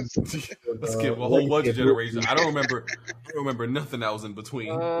 generations. Skip a whole bunch of generations. I don't remember nothing that was in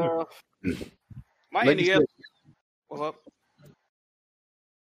between. My NES. What's up?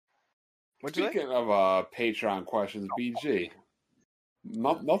 Speaking of Patreon questions, BG,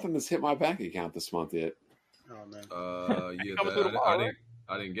 nothing has hit my bank account this month yet. Oh man.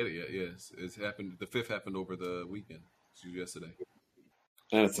 I didn't get it yet. Yes, it's happened. The 5th happened over the weekend. It was yesterday.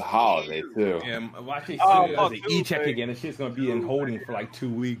 And it's a holiday too. Yeah, watching the e-check again. And shit's gonna be in holding for like 2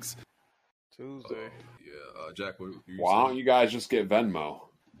 weeks. Tuesday. Jack. Why don't you guys just get Venmo?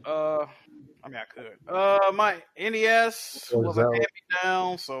 I mean, I could. My NES was a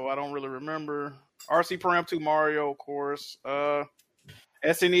hand-me-down, so I don't really remember. RC Param 2 Mario, of course.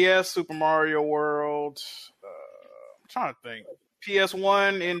 SNES Super Mario World. I'm trying to think.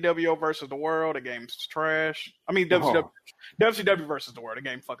 PS1 NWO versus the World. The game's trash. I mean, WCW versus the World. The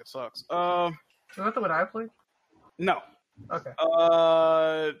game fucking sucks. Is that the one I played? No. Okay.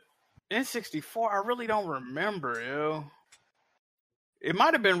 N64. I really don't remember. Yo. It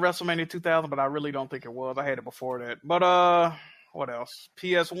might have been WrestleMania 2000, but I really don't think it was. I had it before that. But what else?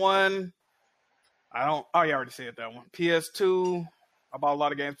 PS1. Oh, you already said that one. PS2. I bought a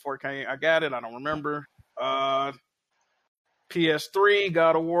lot of games before it came. I got it. I don't remember. PS3,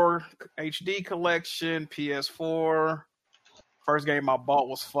 God of War HD collection. PS4. First game I bought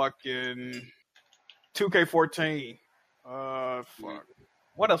was fucking 2K14. Fuck.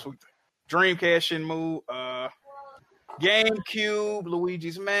 What else we think? Dreamcast Shenmue. GameCube,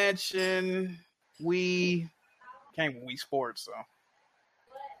 Luigi's Mansion, Wii. Came with Wii Sports, so.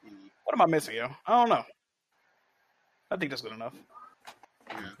 What am I missing, yo? I don't know. I think that's good enough.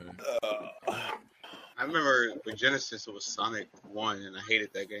 I remember with Genesis, it was Sonic 1, and I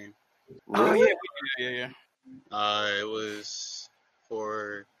hated that game. Really? Oh, yeah. It was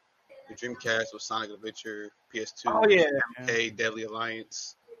for the Dreamcast with Sonic Adventure, PS2. Oh, yeah. Hey, Deadly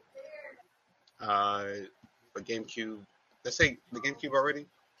Alliance. For GameCube. Let's say the GameCube already?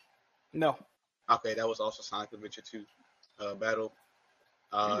 No. Okay, that was also Sonic Adventure 2 Battle.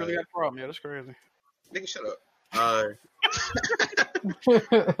 You really got a problem. Yeah, that's crazy. Nigga, shut up.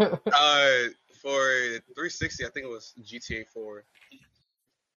 For 360, I think it was GTA 4.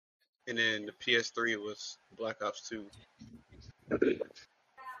 And then the PS3 was Black Ops 2.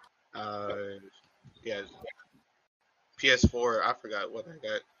 Yeah. PS4, I forgot what I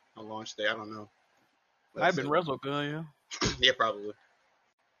got on launch day. I don't know. I've been Resogun, yeah. Yeah, probably.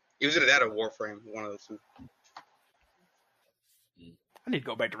 It was either that or Warframe, one of the two. I need to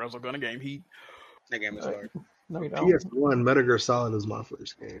go back to Resogun. The game Heat. That game is hard. No, you don't. PS1 Metal Gear Solid is my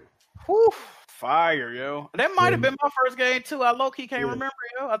first game. Whew, fire, yo. That might have been my first game too. I low key can't remember,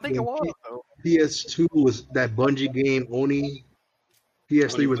 yo. I think it was though. PS2 was that Bungie game, Oni.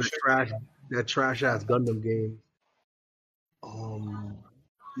 PS3 was that trash ass Gundam game.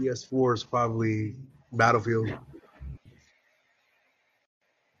 PS4 is probably Battlefield.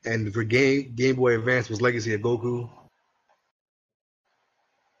 And for Game Boy Advance was Legacy of Goku.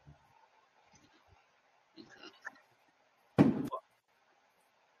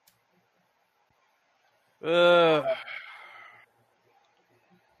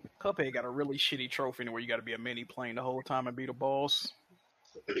 Cuphead got a really shitty trophy where you got to be a mini plane the whole time and beat a boss.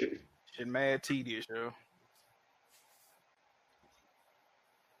 Shit, mad tedious, yo.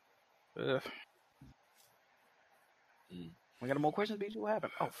 We got more questions, BG? What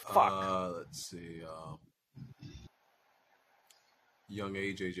happened? Oh, fuck. Let's see. Young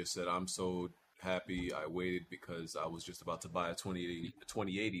AJ just said, I'm so happy I waited because I was just about to buy a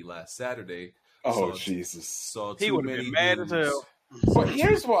 2080 last Saturday. Oh, Jesus. Saw he would have been mad as hell. But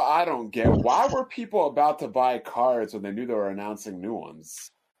here's what I don't get. Why were people about to buy cards when they knew they were announcing new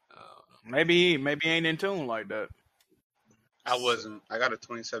ones? Maybe he ain't in tune like that. I wasn't. I got a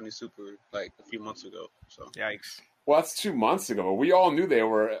 2070 Super like a few months ago. So yikes. Well, that's 2 months ago. But we all knew they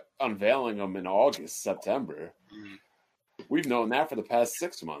were unveiling them in August, September. We've known that for the past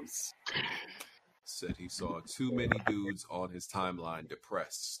 6 months. Said he saw too many dudes on his timeline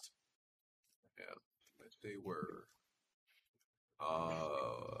depressed. Yeah, they were.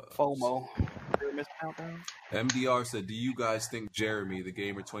 FOMO. MDR said, do you guys think Jeremy, the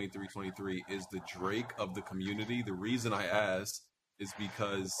gamer 2323, is the Drake of the community? The reason I asked is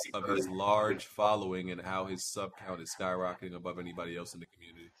because of his large following and how his sub count is skyrocketing above anybody else in the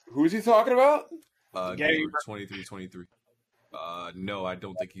community. Who's he talking about? Gamer 2323. No, I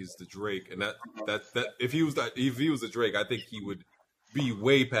don't think he's the Drake. And that if he was the Drake, I think he would be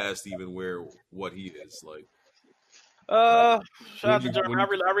way past even what he is. Like, Shout out to Jeremy. I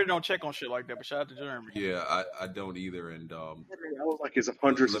really don't check on shit like that, but shout out to Jeremy. Yeah, I don't either. And I was like his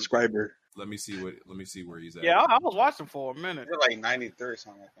 100 subscriber. Let me see where he's at. Yeah, I was watching for a minute. You're like 93 or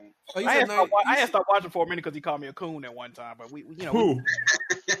something, I think. Oh, I had stopped watching for a minute because he called me a coon at one time. But we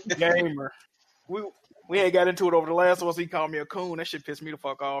gamer. We ain't got into it over the last one. So he called me a coon. That shit pissed me the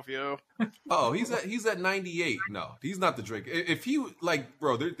fuck off, yo. Oh, he's at 98. No, he's not the Drake. If he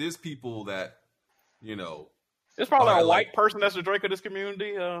bro, there's people that There's probably a white person that's the Drake of this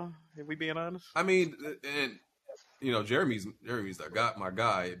community. If we being honest. I mean, and Jeremy's my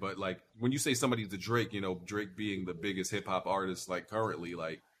guy. But like when you say somebody's the Drake, Drake being the biggest hip hop artist like currently,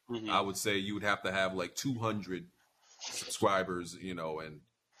 like I would say you would have to have like 200 subscribers, and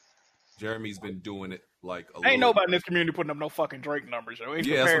Jeremy's been doing it like ain't nobody in this community putting up no fucking Drake numbers, yo.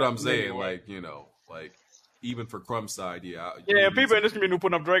 Yeah, that's what I'm saying. Anyway. Like even for Crumb Side, people in this community who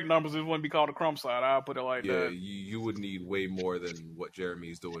putting up Drake numbers, it wouldn't be called a Crumb Side. I'll put it like that. Yeah, you would need way more than what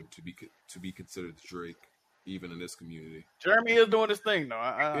Jeremy's doing to be considered Drake, even in this community. Jeremy is doing his thing,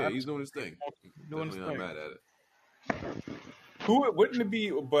 though. He's doing his thing. Definitely not mad at it. Who wouldn't it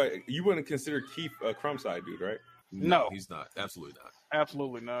be? But you wouldn't consider Keith a Crumb Side dude, right? No, he's not. Absolutely not.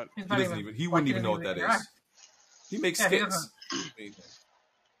 Absolutely not. He wouldn't even know what that is. He makes skits.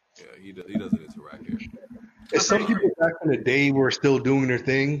 He doesn't interact here. If some people back in the day were still doing their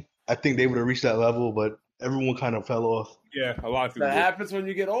thing, I think they would have reached that level, but everyone kind of fell off. Yeah, a lot of people. That happens when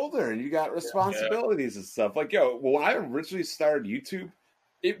you get older and you got responsibilities and stuff. Like, when I originally started YouTube,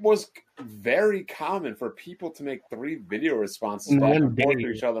 it was very common for people to make 3 video responses back and forth to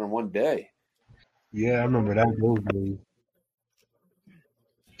each other in one day. Yeah, I remember that. Those days.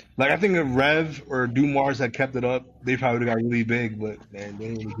 Like, I think if Rev or Dumars had kept it up, they probably got really big, but man,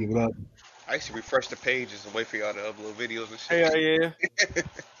 they didn't keep it up. I used to refresh the pages and wait for y'all to upload videos and shit. Yeah.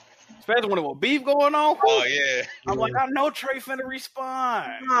 Especially when there was beef going on. Oh, yeah. I'm like, I know Trey finna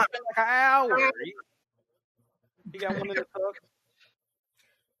respond. It's been like an hour. He got one in the tuck.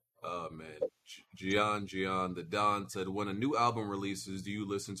 Oh, man. Gian, the Don said, when a new album releases, do you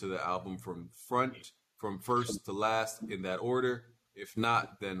listen to the album from first to last in that order? If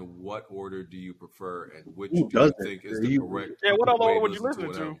not, then what order do you prefer, and which do you think is the correct? Yeah, what other order would you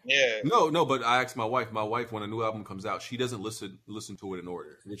listen to? Yeah. No, but I asked my wife. My wife, when a new album comes out, she doesn't listen to it in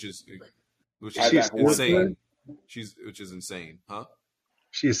order, which is insane. Which is insane, huh?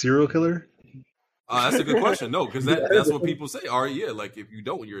 She a serial killer? That's a good question. No, because that's what people say. Like if you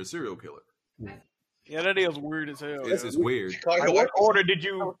don't, you're a serial killer. Yeah, that is weird as hell. It's weird. Like, what order did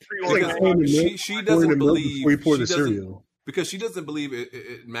you pre-order? She doesn't believe before the cereal. Because she doesn't believe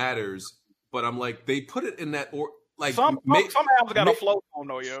it matters, but I'm like, they put it in that order. Like some albums got a flow on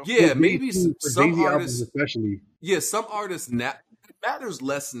though, yo. Yeah, maybe some artists, especially. Yeah, some artists it matters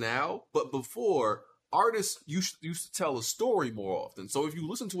less now, but before artists used to tell a story more often. So if you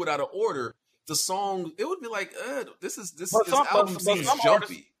listen to it out of order, the song it would be like, this album seems jumpy.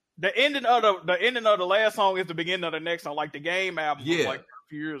 Artists, the ending of the last song is the beginning of the next song. Like the Game album was like a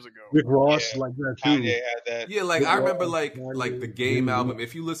few years ago. Rick Ross like that too. Kanye had that. Yeah, like I remember like the Game album.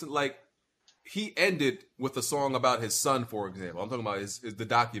 If you listen, like he ended with a song about his son, for example. I'm talking about the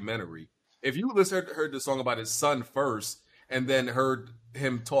documentary. If you heard the song about his son first, and then heard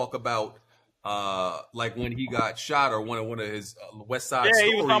him talk about like when he got shot or one of his West Side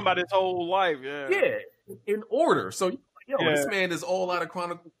stories. He was talking about his whole life. Yeah, in order. So this man is all out of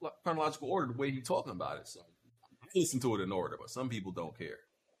chronological order the way he's talking about it. So I listen to it in order, but some people don't care.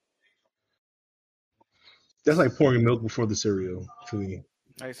 That's like pouring milk before the cereal to me.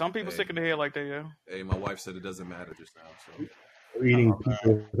 Hey, some people sick in the head like that, yeah. Hey, my wife said it doesn't matter just now. So we're eating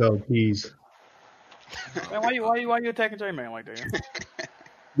people without peas. Man, why you attacking J-Man like that?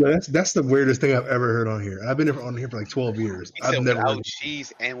 Yeah, that's the weirdest thing I've ever heard on here. I've been on here for like 12 years. I've never without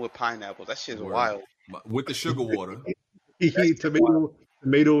cheese and with pineapple. That shit's wild. With the sugar water. He ate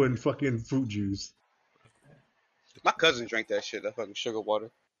tomato and fucking fruit juice. My cousin drank that shit, that fucking sugar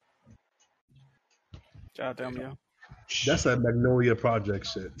water. Shout out to him, yeah. That's that Magnolia Project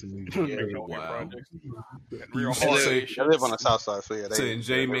shit to me. Wow. I live on the south side, so yeah. Saying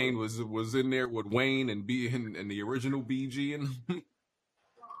J-Mane was in there with Wayne and the original BG and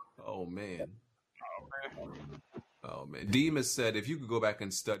Oh man. Demas said, if you could go back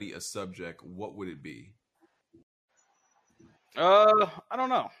and study a subject, what would it be? I don't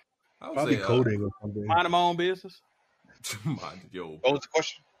know. Probably coding or something. Minding my own business. What was the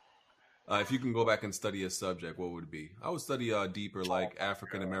question? If you can go back and study a subject, what would it be? I would study deeper, like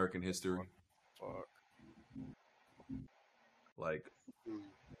African American history. Like,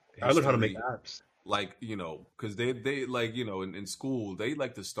 I learned how to make apps. Like, because they like, in school, they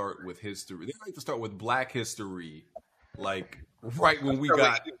like to start with history. They like to start with Black history like right when we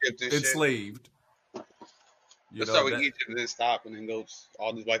got enslaved. Let's start with Egypt and then stop and then go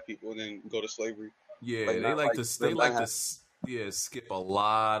all these white people and then go to slavery. Yeah, they like to skip a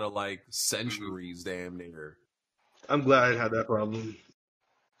lot of like centuries, damn near. I'm glad I had that problem.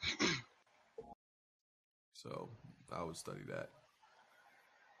 So I would study that.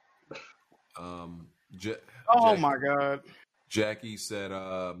 My God! Jackie said,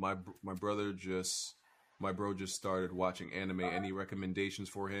 "My bro just started watching anime. Any recommendations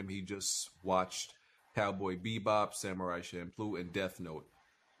for him? He just watched Cowboy Bebop, Samurai Champloo, and Death Note.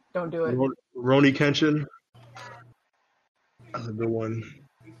 Don't do it. Rurouni Kenshin. That's a good one.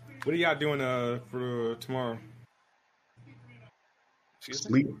 What are y'all doing for tomorrow?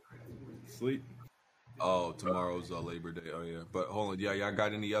 Sleep. Oh, tomorrow's Labor Day. Oh yeah, but hold on. Yeah, y'all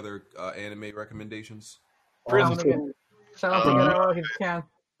got any other anime recommendations? Shout out to get all he can.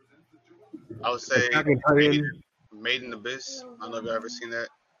 I would say Made in Abyss. I don't know if you've ever seen that.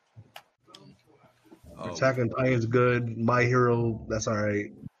 Attack on Titan's good. My Hero, that's all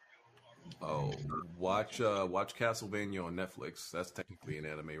right. Oh, watch Castlevania on Netflix. That's technically an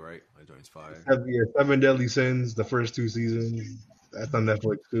anime, right? My joint's fire. Yeah, 7 Deadly Sins, the first 2 seasons. That's on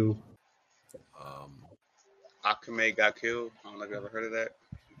Netflix too. Akame Got Killed. I don't know if you ever heard of that.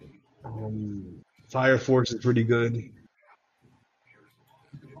 Fire Force is pretty good.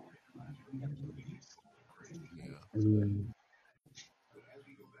 I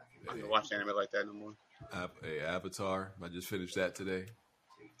don't watch anime like that no more. Avatar. I just finished that today.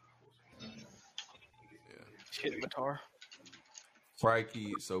 Avatar.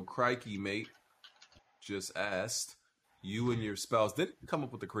 Crikey, mate, just asked, you and your spouse didn't come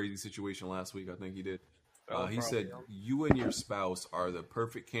up with a crazy situation last week. I think he did. He said you and your spouse are the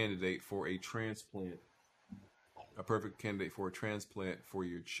perfect candidate for a transplant. A perfect candidate for a transplant for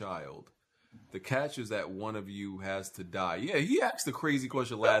your child. The catch is that one of you has to die. Yeah, he asked a crazy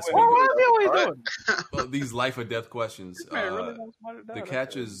question last week. Well, these life or death questions. The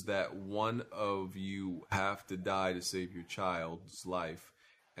catch is that one of you have to die to save your child's life.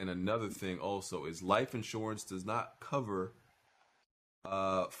 And another thing also is life insurance does not cover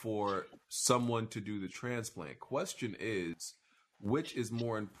for someone to do the transplant. Question is, which is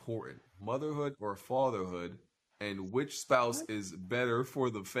more important, motherhood or fatherhood? And which spouse is better for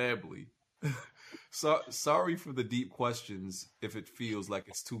the family? So sorry for the deep questions. If it feels like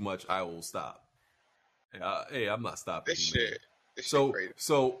it's too much, I will stop. Hey, I'm not stopping.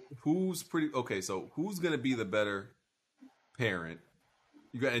 So who's okay? So who's gonna be the better parent?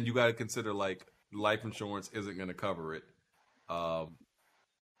 You got to consider like life insurance isn't gonna cover it. I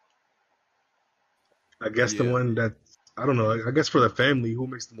guess the one that I don't know. I guess for the family, who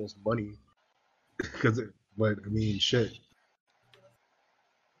makes the most money? But I mean, shit.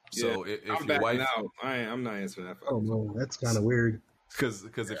 So yeah, if your wife, I'm not answering that. Oh no, that's kind of weird.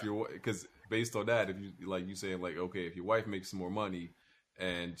 Because based on that, if you like you saying like, okay, if your wife makes some more money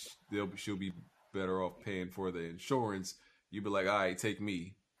and she'll be better off paying for the insurance, you'd be like, all right, take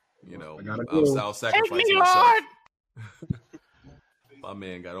me. You know, I'll sacrifice myself. My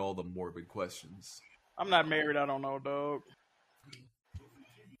man got all the morbid questions. I'm not married. I don't know, dog.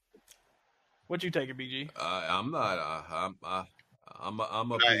 What you taking, BG? I'm not. I'm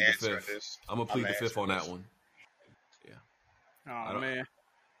gonna plead the fifth. I'm gonna plead the fifth on that one. Yeah. Oh man.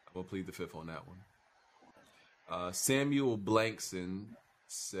 I'm gonna plead the fifth on that one. Samuel Blankson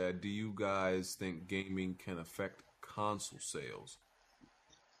said, "Do you guys think gaming can affect console sales?"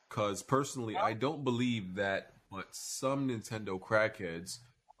 Because personally, I don't believe that, but some Nintendo crackheads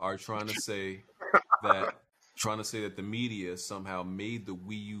are trying to say that the media somehow made the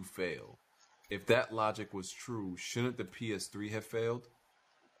Wii U fail. If that logic was true, shouldn't the PS3 have failed?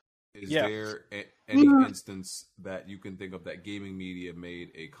 Is there any instance that you can think of that gaming media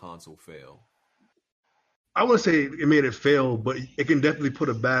made a console fail? I wouldn't say it made it fail, but it can definitely put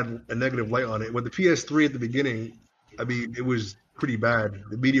a negative light on it. With the PS3 at the beginning, I mean, it was pretty bad.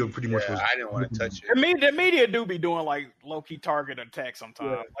 The media pretty much was. I didn't want to touch it. The media do be doing like low key target attacks sometimes.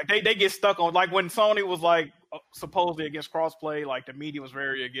 Yeah. Like they get stuck on like when Sony was like supposedly against crossplay. Like the media was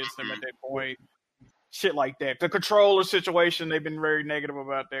very against them at that point. Shit like that. The controller situation, they've been very negative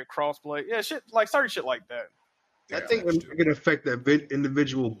about that crossplay. Yeah, shit like certain shit like that. I think it can affect that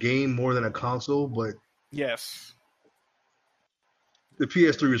individual game more than a console, but yes, the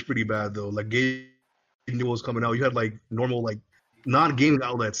PS3 was pretty bad though. Like game was coming out, you had like normal like non-gaming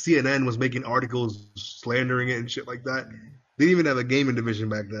outlets. CNN was making articles slandering it and shit like that. They didn't even have a gaming division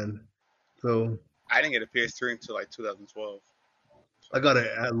back then. So I didn't get a PS3 until like 2012. I got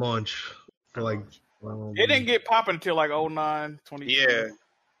it at launch for like. It didn't get popping until like 09, 20. Yeah.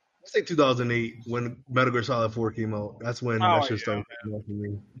 say 2008 when Metal Gear Solid 4 came out. That's when that shit started coming out for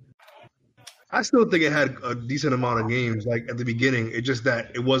me. I still think it had a decent amount of games. Like at the beginning, it's just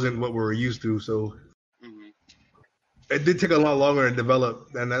that it wasn't what we were used to. So it did take a lot longer to develop,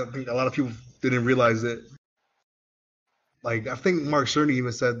 and I think a lot of people didn't realize it. Like I think Mark Cerny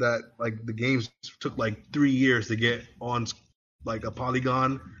even said that like the games took like 3 years to get on like a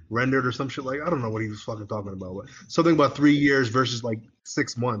polygon rendered or some shit. Like I don't know what he was fucking talking about, but something about 3 years versus like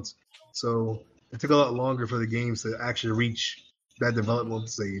 6 months. So it took a lot longer for the games to actually reach that development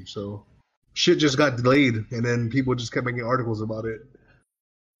stage. So shit just got delayed, and then people just kept making articles about it.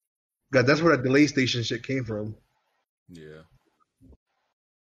 God, that's where that delay station shit came from. Yeah.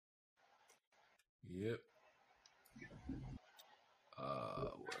 Yep.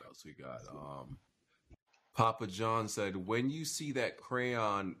 What else we got? Papa John said, when you see that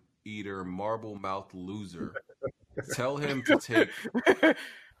crayon eater marble mouth loser, tell him to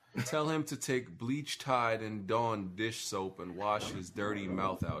take bleach Tide and Dawn dish soap and wash his dirty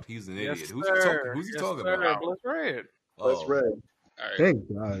mouth out. He's an idiot. Who's he talking about? Bless Red. Bless Red. Right.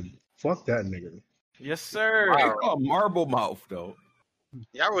 Thank God. Fuck that nigga. Yes, sir. Wow. Oh, marble mouth though.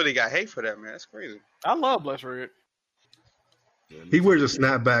 Y'all really got hate for that, man. That's crazy. I love Bless Red. He wears a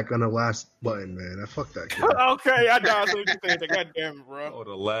snapback on the last button, man. I fuck that kid. Okay, I know. As soon as you said that, God damn it, bro. Oh,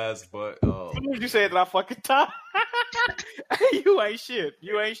 the last but As soon as you said that, I fucking time. You ain't shit.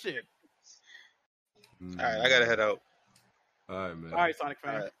 You ain't shit. All right, I gotta head out. All right, man. All right, Sonic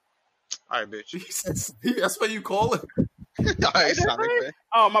fan. All right, bitch. That's what you call it. All right, Sonic fan.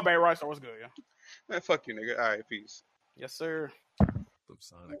 Oh, my bad, Rockstar. What's good, yeah? Man, fuck you, nigga. All right, peace. Yes, sir. I'm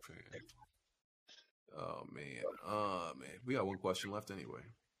Sonic fan. Oh man. We got one question left anyway.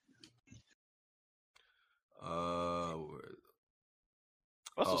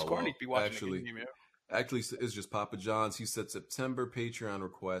 What's the score? I need to be watching Actually, it's just Papa John's. He said September Patreon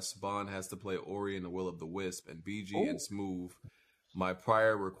requests. Bond has to play Ori and the Will of the Wisp, and BG and Smooth. My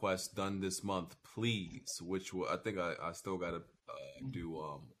prior request done this month, please. Which I think I still got to do.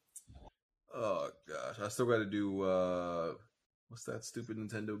 Oh gosh, I still got to do. What's that stupid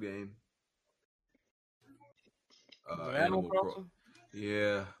Nintendo game? Animal Crossing.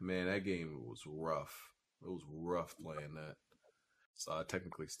 Yeah, man, that game was rough. It was rough playing that. So I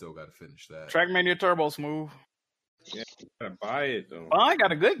technically still got to finish that. Trackmania Turbo Smooth. Yeah, gotta buy it though. I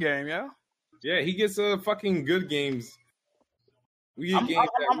got a good game, yeah. Yeah, he gets fucking good games.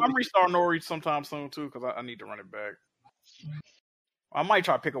 I'm restarting Ori sometime soon too because I need to run it back. I might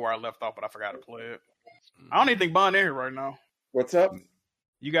try to pick it where I left off, but I forgot to play it. I don't even think Bond in here right now. What's up?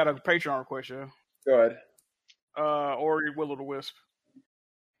 You got a Patreon request, yeah? Go ahead. Ori Will of the Wisp.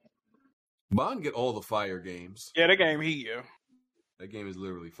 Bond get all the fire games. Yeah, that game heat, yeah. That game is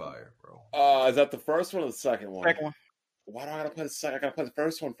literally fire, bro. Is that the first one or the second one? Second one. Why do I gotta play the second? I gotta play the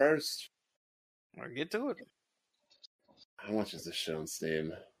first one first. Well, get to it. How much is this shit on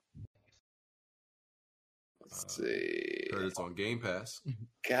Steam? Let's see. Heard it's on Game Pass.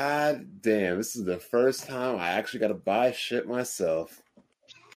 God damn, this is the first time I actually gotta buy shit myself.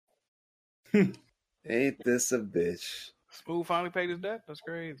 Ain't this a bitch? Smooth finally paid his debt? That's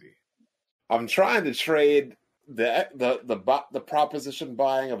crazy. I'm trying to trade the proposition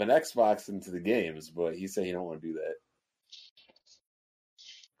buying of an Xbox into the games, but he said he don't want to do that.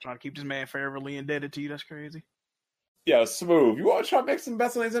 Trying to keep this man fairly indebted to you. That's crazy. Yo, Smooth, you want to try to make some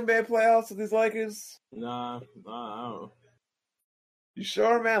best in these NBA playoffs with these Lakers? Nah, I don't. You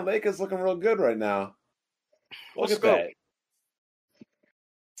sure, man? Lakers looking real good right now. Look at that.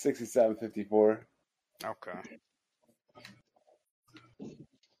 67-54. Okay.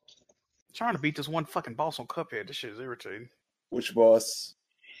 Trying to beat this one fucking boss on Cuphead. This shit is irritating. Which boss?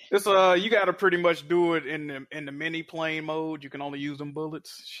 It's you got to pretty much do it in the mini plane mode. You can only use them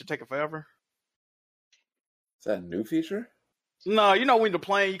bullets. Should take it forever. Is that a new feature? No, you know when the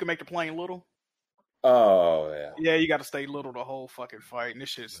plane, you can make the plane little. Oh yeah. Yeah, you got to stay little the whole fucking fight, and this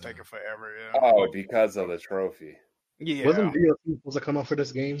shit's taking forever. Yeah. Oh, because of the trophy. Yeah. Wasn't DLC supposed to come out for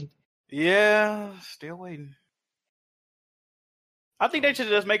this game? Yeah, still waiting. I think they should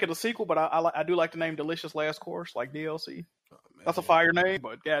just make it a sequel, but I do like the name Delicious Last Course, like DLC. Oh, that's a fire name,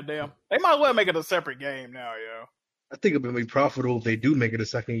 but goddamn, they might as well make it a separate game now, yo. I think it would be profitable if they do make it a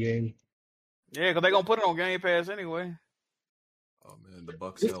second game. Yeah, because they're gonna put it on Game Pass anyway. Oh man, the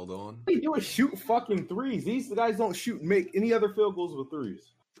Bucks held on. They do is shoot fucking threes. These guys don't make any other field goals with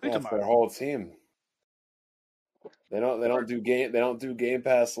threes. That's their whole team. They don't do Game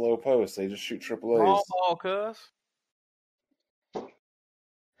Pass low post. They just shoot triple A's. Ball, cuz.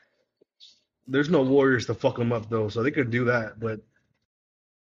 There's no Warriors to fuck them up though, so they could do that. But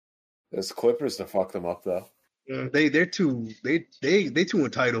there's Clippers to fuck them up though. They're too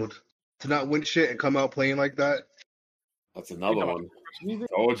entitled to not win shit and come out playing like that. That's another one.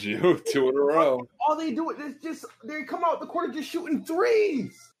 Told you 2 in a row. All they do is just they come out the quarter just shooting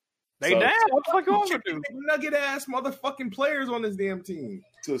threes. They down. What the fuck you want to do? Nugget ass motherfucking players on this damn team.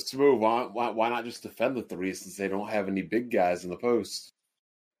 So Smooth, why not just defend the three since they don't have any big guys in the post?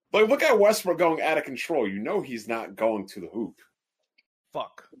 Like, look at Westbrook going out of control. You know he's not going to the hoop.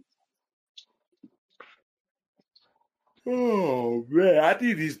 Fuck. Oh, man. I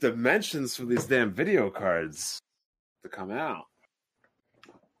need these dimensions for these damn video cards to come out.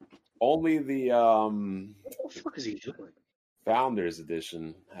 Only the what the fuck is he doing? Founders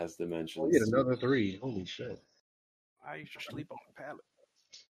Edition has dimensions. Oh, he had another 3. Holy shit. I used to sleep on the pallet.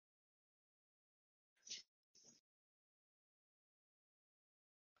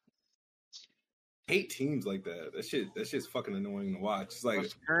 Hate teams like that. That shit's fucking annoying to watch. It's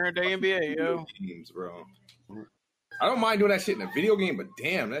like current day NBA, yo. Teams, bro. I don't mind doing that shit in a video game, but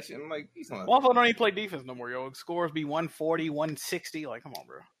damn, that shit, I'm like, he's not. Waffle don't even play defense no more, yo. Scores be 140, 160. Like, come on,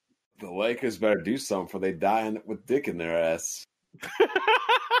 bro. The Lakers better do something before they die with dick in their ass.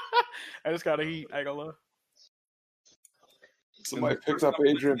 I just got a heat. I gonna lie. Somebody picked up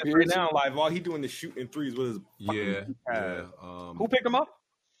Adrian Peterson. Right now, live, all he doing is shooting threes with his. Yeah. Who picked him up?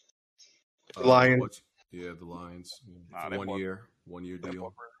 The Lions. Yeah, the Lions. Nah, It's one year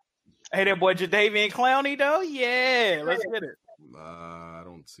deal. Hey, that boy Jadeveon Clowney though. Yeah, let's get it. I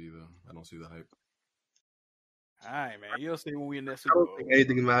don't see the hype. All right, man. You'll see when we in that I Super don't Bowl. think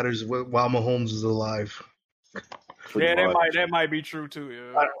anything matters while Mahomes is alive. Yeah, that might be true too.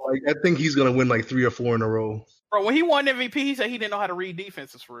 Yeah. I think he's gonna win like 3 or 4 in a row. Bro, when he won MVP, he said he didn't know how to read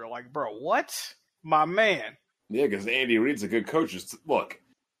defenses for real. Like, bro, what? My man. Yeah, because Andy Reid's a good coach. Look,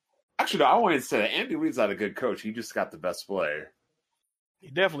 actually, no, I wanted to say that Andy Reid's not a good coach. He just got the best player. He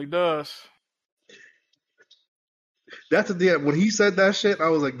definitely does. That's the deal. When he said that shit, I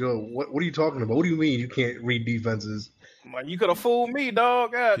was like, "Yo, what are you talking about? What do you mean you can't read defenses?" Like, you could have fooled me,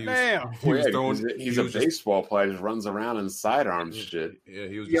 dog. God damn. He's a baseball player. Just runs around and sidearms shit. Yeah,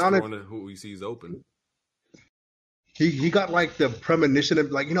 he was just throwing it who he sees open. He got like the premonition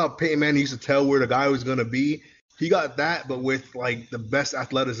of, like, you know how Peyton Manning used to tell where the guy was gonna be. He got that, but with like the best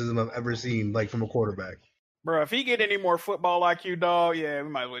athleticism I've ever seen, like from a quarterback. Bro, if he get any more football IQ, dog, yeah, we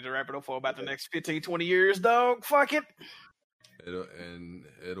might as well just wrap it up for about the next 15, 20 years, dog. Fuck it.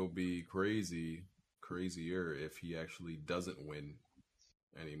 It'll be crazier if he actually doesn't win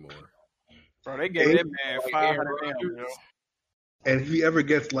anymore. Bro, they gave that man 500 million, yo. And if he ever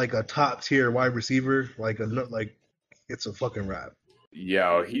gets like a top tier wide receiver, like it's a fucking wrap.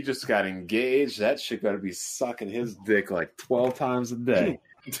 Yo, he just got engaged. That shit gotta be sucking his dick like 12 times a day.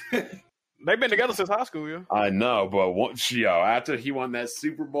 They've been together since high school, yeah. I know, but after he won that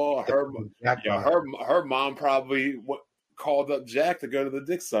Super Bowl, her mom probably called up Jack to go to the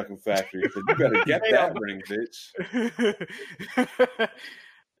dick sucking factory. Said, "You better get that ring, bitch."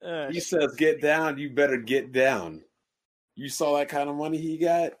 He says, "Get down. You better get down." You saw that kind of money he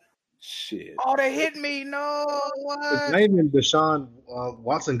got? Shit. Oh, they hit me. No, what? It's not even Deshaun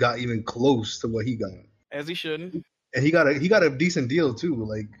Watson got even close to what he got. As he shouldn't. And he got a decent deal too.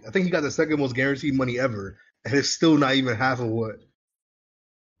 Like, I think he got the second most guaranteed money ever, and it's still not even half of what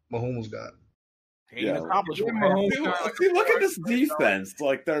Mahomes got. He ain't accomplished. See, look at this defense.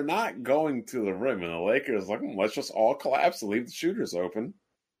 Like, they're not going to the rim, and the Lakers like, let's just all collapse and leave the shooters open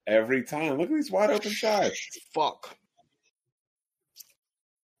every time. Look at these wide open shots. Fuck.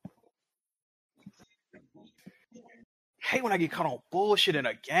 Hate when I get caught on bullshit in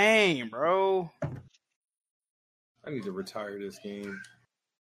a game, bro. I need to retire this game.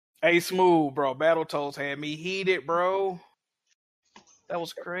 Hey, Smooth, bro. Battletoads had me heated, bro. That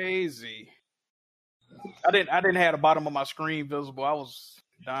was crazy. I didn't have the bottom of my screen visible. I was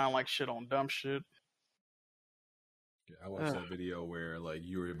dying like shit on dumb shit. Yeah, I watched that video where like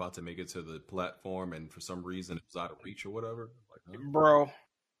you were about to make it to the platform and for some reason it was out of reach or whatever. Like, bro.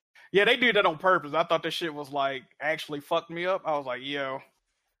 Yeah, they did that on purpose. I thought this shit was like actually fucked me up. I was like, yo.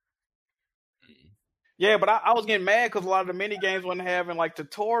 Yeah, but I was getting mad because a lot of the mini games wasn't having like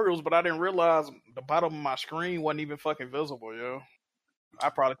tutorials, but I didn't realize the bottom of my screen wasn't even fucking visible, yo.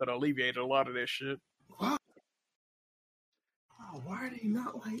 I probably could have alleviated a lot of that shit. What? Oh, why are they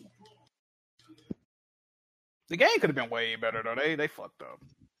not like? The game could have been way better though. They fucked up.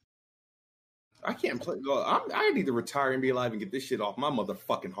 I can't play. I need to retire and be alive and get this shit off my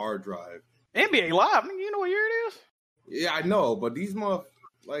motherfucking hard drive. NBA Live, you know what year it is? Yeah, I know, but these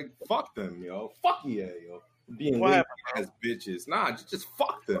like, fuck them, yo. Fuck yeah, yo. Being What lazy ass bitches. Nah, just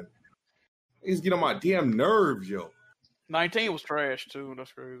fuck them. They just get on my damn nerves, yo. 19 was trash too.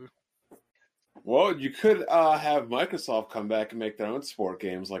 That's crazy. Well, you could have Microsoft come back and make their own sport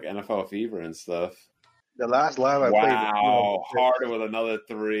games like NFL Fever and stuff. The last live I played. Wow, Harden with another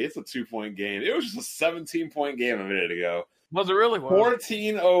 3. It's a 2-point game. It was just a 17-point game a minute ago. Was it really?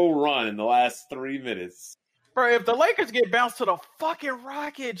 14-0 run in the last 3 minutes. Bro, if the Lakers get bounced to the fucking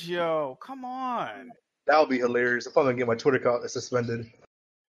Rockets, yo, come on. That would be hilarious. I'm probably going to get my Twitter account suspended.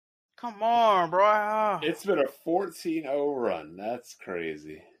 Come on, bro. It's been a 14-0 run. That's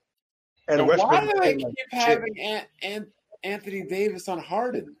crazy. And why do they keep having Anthony Davis on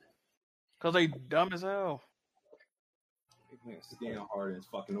Harden? Because they dumb as hell. They can't stand Harden's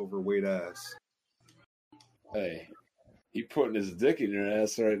fucking overweight ass. Hey, he putting his dick in your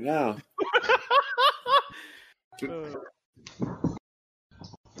ass right now. The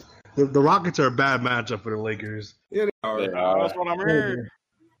Rockets are a bad matchup for the Lakers. Yeah, they are. That's what I'm hearing.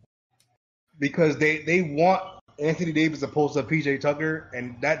 Because they want Anthony Davis opposed to PJ Tucker,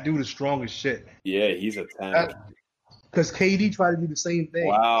 and that dude is strong as shit. Yeah, he's a tank. Because KD tried to do the same thing.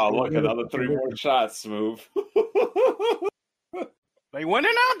 Wow, look, another 3 more shots, Smooth. They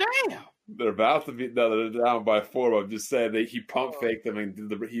winning now? Damn. They're about to be they're down by 4, but I'm just saying he pump faked them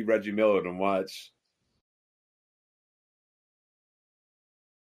and he Reggie Miller and watch.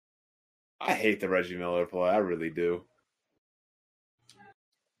 I hate the Reggie Miller play. I really do.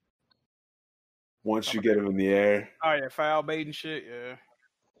 Once you get him in the air. Oh, yeah, foul bait and shit, yeah.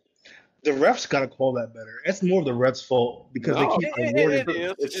 The refs got to call that better. It's more the refs' fault because they keep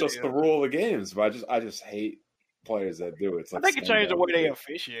rewarding. It's just the rule of the games, but I just hate players that do it. It's like they can change the way they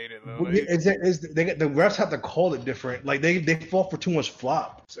officiate it, though. The refs have to call it different. Like, they fall for too much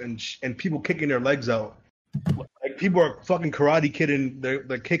flops and people kicking their legs out. Like, people are fucking karate kidding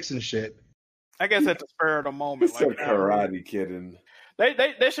their kicks and shit. I guess at the spur of the moment. It's like karate kidding.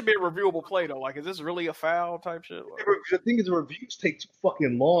 They should be a reviewable play, though. Like, is this really a foul type shit? Like, the thing is, the reviews take too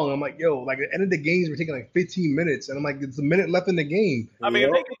fucking long. I'm like, yo, like, at the end of the games, we're taking like 15 minutes. And I'm like, it's a minute left in the game. I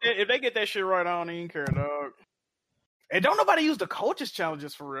mean, if they get that shit right, I don't even care, dog. And don't nobody use the coaches'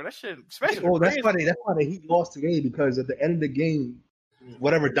 challenges for real. That shit, especially. Well, that's why the Heat lost today, because at the end of the game,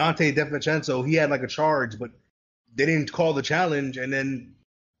 whatever, Dante DiVincenzo, he had like a charge, but they didn't call the challenge, and then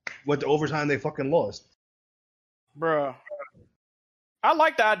went to overtime, they fucking lost. Bruh. I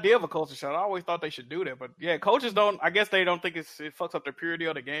like the idea of a coaching shot. I always thought they should do that, but yeah, coaches don't. I guess they don't think it fucks up the purity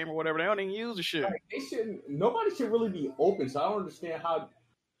of the game or whatever. They don't even use the shit. Like, they shouldn't. Nobody should really be open. So I don't understand how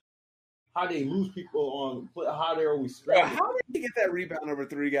they lose people on how they're always scrapping. How did they get that rebound over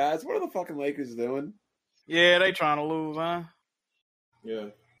 3 guys? What are the fucking Lakers doing? Yeah, they trying to lose, huh? Yeah.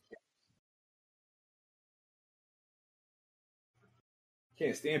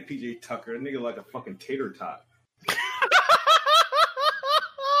 Can't stand PJ Tucker. That nigga like a fucking tater tot.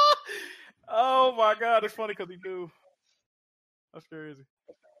 Oh my god, it's funny because he do. That's crazy.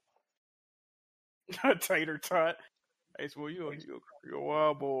 Tater tot. Hey, well, you're a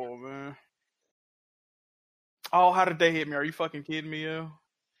wild boy, man. Oh, how did they hit me? Are you fucking kidding me, yo?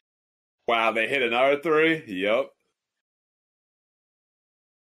 Wow, they hit another 3? Yep.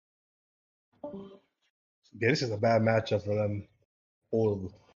 Yeah, this is a bad matchup for them.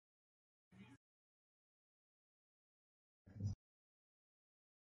 Horrible.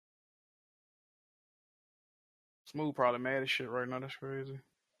 Smooth probably mad as shit right now. That's crazy.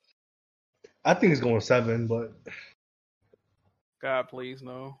 I think it's going 7, but God, please,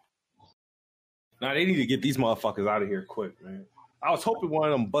 no. Nah, they need to get these motherfuckers out of here quick, man. I was hoping one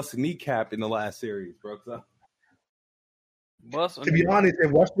of them busted kneecap in the last series, bro. To be honest, if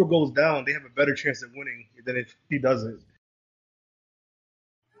Westbrook goes down, they have a better chance of winning than if he doesn't.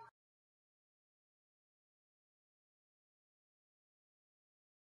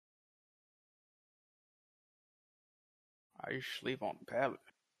 I used to sleep on the pallet.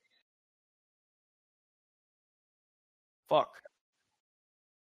 Fuck.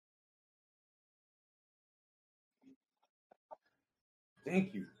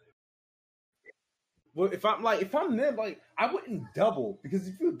 Thank you. Well, if I'm them, like, I wouldn't double, because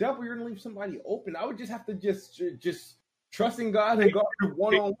if you double, you're gonna leave somebody open. I would just have to just trust in God and go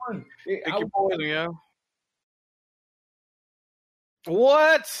 1-on-1. Pick your poison, yeah.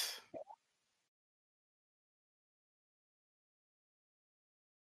 What?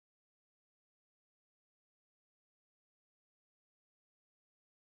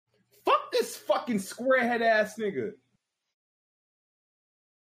 Fuck this fucking squarehead ass nigga.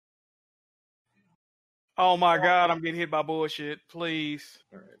 Oh my god, I'm getting hit by bullshit. Please.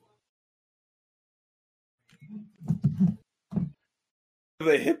 All right.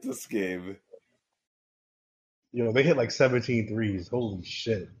 They hit this game. You know, they hit like 17 threes. Holy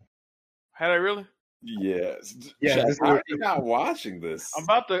shit. Had they really? Yes. Yeah, Chad, how are you not watching this? I'm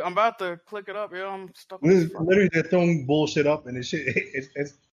about to click it up. Yeah, I'm stuck. Literally, they're throwing bullshit up, and it's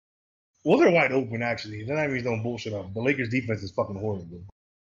well, they're wide open actually. They're not even throwing bullshit up. The Lakers defense is fucking horrible.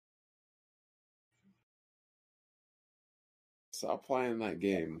 Stop playing that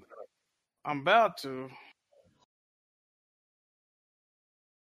game. I'm about to.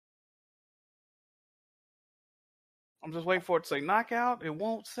 I'm just waiting for it to say knockout. It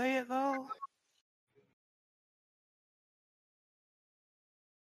won't say it though.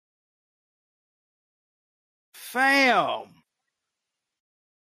 Fam.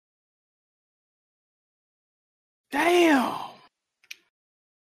 Damn.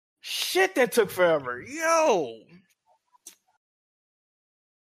 Shit, that took forever. Yo.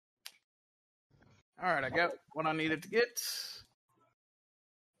 All right, I got what I needed to get.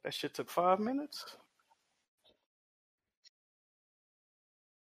 That shit took 5 minutes.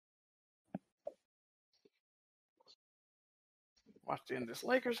 Watch the end of this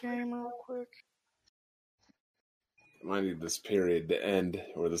Lakers game real quick. I need this period to end,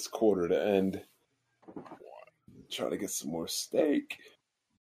 or this quarter to end. Try to get some more steak.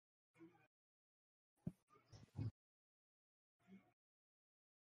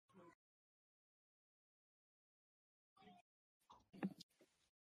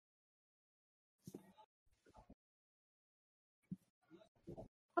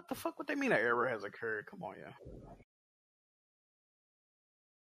 What the fuck would they mean an error has occurred? Come on, yeah.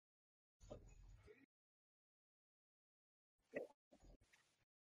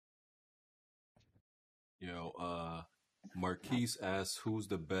 Yo, Marquise asks, who's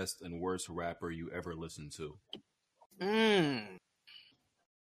the best and worst rapper you ever listened to?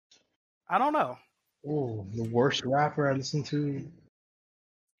 I don't know. Oh, the worst rapper I listened to?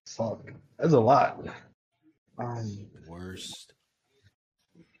 Fuck. That's a lot. Worst.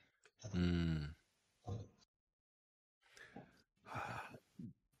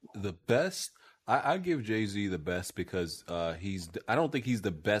 The best, I give Jay-Z the best because I don't think he's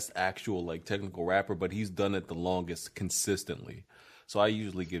the best actual like technical rapper, but he's done it the longest consistently. So I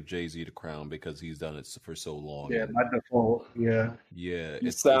usually give Jay-Z the crown because he's done it for so long. Yeah, by default, yeah. Yeah.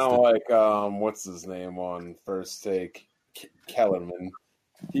 You sound like what's his name on First Take? Kellerman.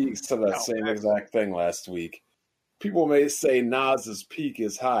 He said that same exact thing last week. People may say Nas's peak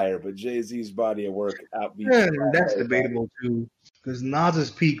is higher, but Jay-Z's body of work outbeats. Yeah, that's debatable too. Because Nas's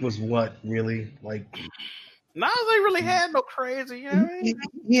peak was what, really? Like Nas ain't really had no crazy, you know what I mean?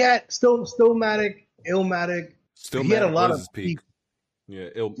 He had Stillmatic, Illmatic. Stillmatic he had a lot of his peak. Yeah,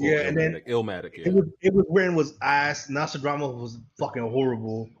 and then Illmatic. Yeah. It was written was ass. Nostradamus was fucking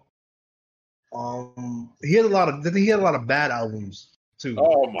horrible. He had a lot of bad albums too.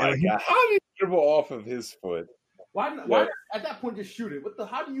 Oh my god! How did he dribble off of his foot? Why at that point just shoot it? What the?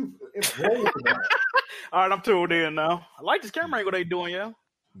 How do you roll with that? All right, I'm tuned in now. I like this camera angle they doing, yeah.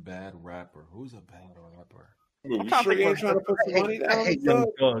 Bad rapper. Who's a bad rapper? You sure you ain't trying to put some money down? I hate Young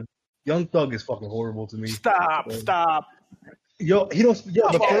Thug. Young Thug is fucking horrible to me. Stop. Yo, he don't. Yo,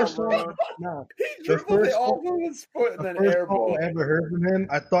 the first song, he dribbled it all over his foot and then airball. I ever heard from him,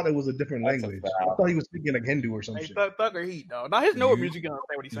 I thought it was a different language. I thought he was speaking like Hindu or some shit. Thug or Heat, though. Now his newer music gonna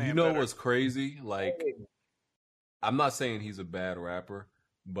say what he's saying. You know what's crazy? Like, I'm not saying he's a bad rapper,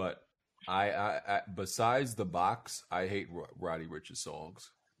 but I besides the box, I hate Roddy Ricch's songs.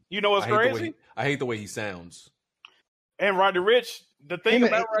 You know what's crazy? I hate the way he sounds. And Roddy Ricch, the thing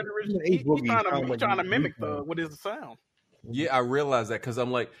about Roddy Ricch, he's trying to mimic what is the sound. Yeah, I realize that because I'm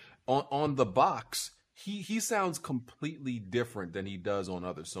like on the box, he sounds completely different than he does on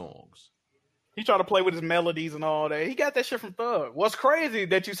other songs. He tried to play with his melodies and all that. He got that shit from Thug. What's crazy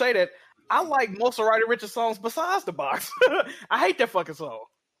that you say that? I like most of Roddy Ricch's songs besides the box. I hate that fucking song.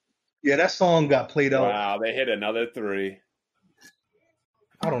 Yeah, that song got played out. Wow, they hit another three.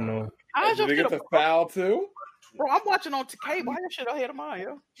 I don't know. Did they get the foul too? Bro, I'm watching on cable. That shit ahead of mine,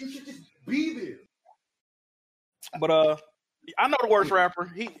 yo. You should just be there. But I know the worst rapper.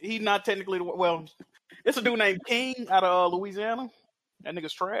 He not technically it's a dude named King out of Louisiana. That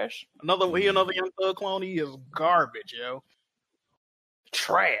nigga's trash. Another Young Thug clone. He is garbage, yo.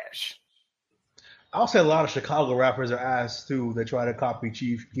 Trash. I'll say a lot of Chicago rappers are ass too. They try to copy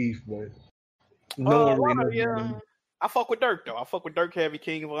Chief Keef, but no one really knows. Yeah. I fuck with Dirk though. I fuck with Dirk heavy.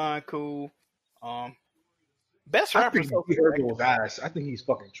 King Von cool. Best rapper. I think Herbo was ass. I think he's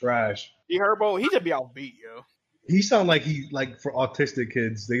fucking trash. Herbo, he just be off beat, yo. He sound like he for autistic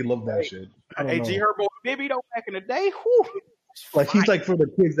kids. They love that shit. Hey, G Herbo, baby, though back in the day, whew, like he's like for the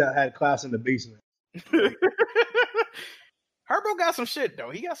kids that had class in the basement. Herbo got some shit though.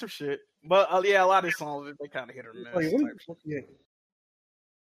 He got some shit, but yeah, a lot of his songs they kind of hit or miss.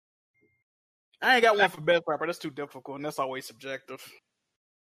 I ain't got one for best rapper. That's too difficult, and that's always subjective.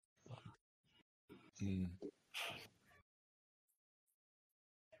 Man.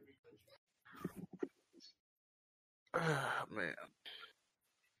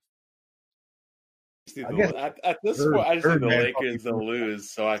 At this point, I just need the Lakers to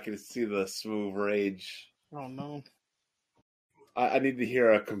lose so I can see the smooth rage. Oh no! I need to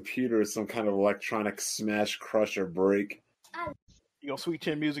hear a computer, some kind of electronic smash, crush, or break. You gonna Sweet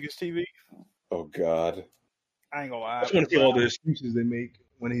Chin Music is TV? Oh God! I ain't gonna lie. I just want to see all the excuses they make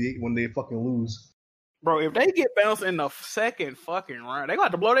when they fucking lose. Bro, if they get bounced in the second fucking round, they gonna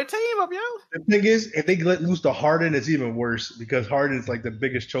have to blow their team up, yo. The thing is, if they let lose to Harden, it's even worse because Harden's like the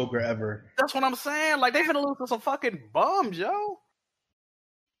biggest choker ever. That's what I'm saying. Like they finna lose to some fucking bums, yo.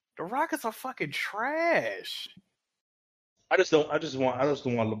 The Rockets are fucking trash. I just don't want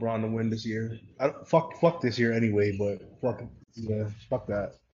LeBron to win this year. Fuck this year anyway, but fuck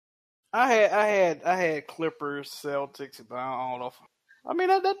that. I had Clippers, Celtics, but I don't know. I mean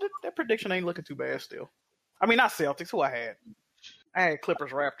that prediction ain't looking too bad still. I mean not Celtics. Who I had? I had Clippers,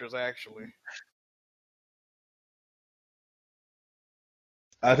 Raptors actually.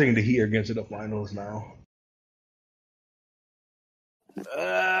 I think the Heat are getting to the finals now.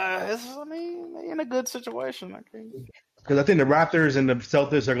 They in a good situation. Because I think the Raptors and the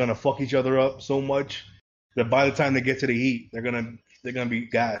Celtics are gonna fuck each other up so much that by the time they get to the Heat, they're gonna be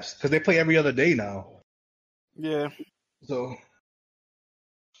gassed because they play every other day now. Yeah. So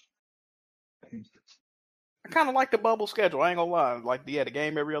I kind of like the bubble schedule. I ain't gonna lie. Like, the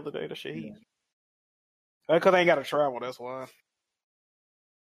game every other day. That shit heat. Because they ain't got to travel. That's why.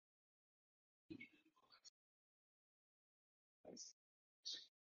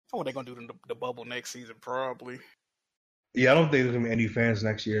 What they gonna do to the bubble next season? Probably. Yeah, I don't think there's gonna be any fans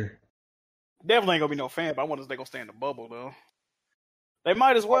next year. Definitely ain't gonna be no fan. But I wonder if they gonna stay in the bubble though. They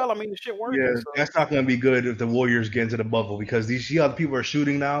might as well. I mean, the shit working. Yeah, so. that's not gonna be good if the Warriors get into the bubble because these other people are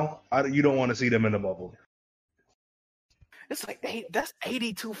shooting now. You don't want to see them in the bubble. It's like that's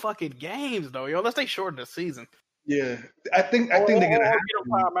 82 fucking games though, yo. Unless they shorten the season. Yeah, I think they're gonna get them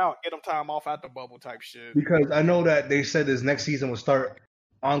time out, get them time off at the bubble type shit. Because I know that they said this next season will start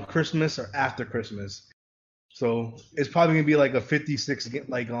on Christmas or after Christmas, so it's probably gonna be like a 56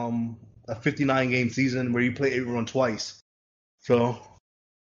 a 59 game season where you play everyone twice. So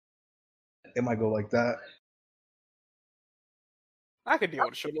it might go like that. I could deal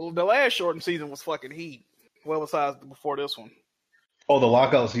with it. The last shortened season was fucking heat. Well, besides before this one. Oh, the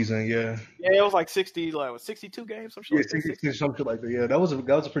lockout season, yeah. Yeah, it was like 62 games, some shit. Yeah, 60, something like that. Yeah, that was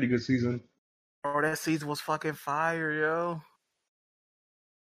a pretty good season. Oh, that season was fucking fire, yo.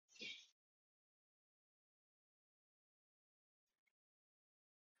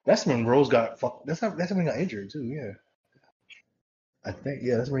 That's when Rose got fucked. That's when he got injured too. Yeah, I think.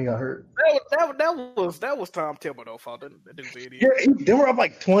 Yeah, that's when he got hurt. That was Tom Thibodeau fault. That dude's an idiot. Yeah, they were up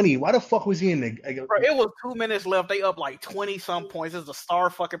like 20. Why the fuck was he in the? Bro, it was 2 minutes left. They up like 20 some points. It's a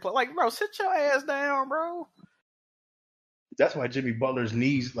star fucking play. Like, bro, sit your ass down, bro. That's why Jimmy Butler's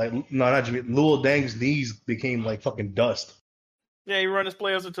knees, not Jimmy, Lil Dang's knees became like fucking dust. Yeah, he run his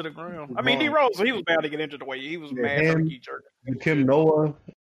players into the ground. I mean, D Rose, he was bound to get injured the way he was mad him, turkey jerk. Kim Noah,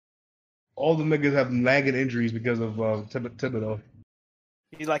 all the niggas have nagging injuries because of Thibodeau.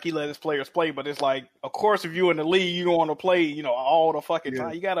 He's like, he let his players play, but it's like, of course, if you're in the league, you don't want to play, all the fucking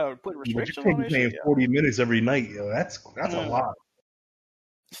time. You gotta put restrictions on that shit. 40 minutes every night, yo. That's a lot.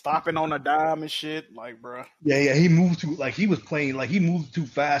 Stopping on a dime and shit, like, bro. Yeah, he moved he was playing, he moved too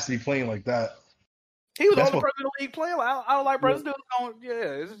fast to be playing like that. He was the only person in the league playing. I was like, bro, this dude's going,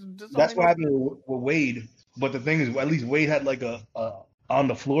 That's what happened with Wade. But the thing is, at least Wade had like a on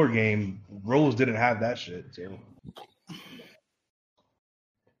the floor game. Rose didn't have that shit. So.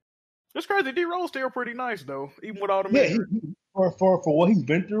 It's crazy. D Rose still pretty nice though, even with all the for what he's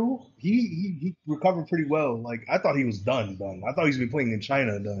been through, he recovered pretty well. Like I thought he was done. I thought he's been playing in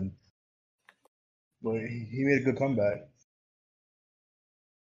China done. But he made a good comeback.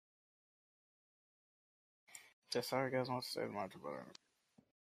 Yeah, sorry guys, I want to say much about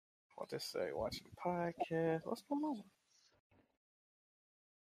what they say. Watching the podcast. What's going on?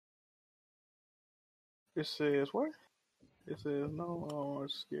 It says what? It says no. I'm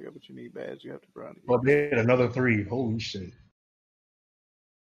scared, but you need badge. You have to grind it. Oh, they had another 3. Holy shit!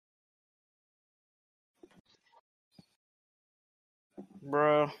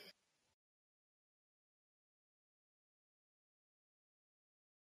 Bruh.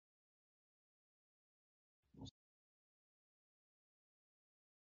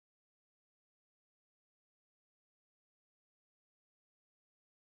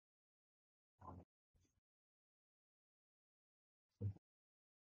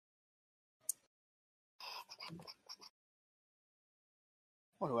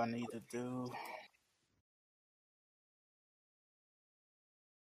 What do I need to do?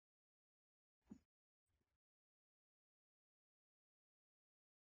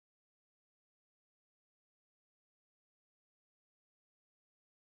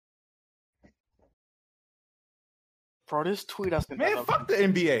 Bro, this tweet I sent. Man, fuck the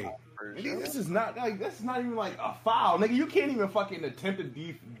NBA. This is not like that's not even like a foul, nigga. You can't even fucking attempt to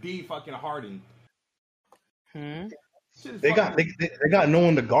D fucking Harden. They got no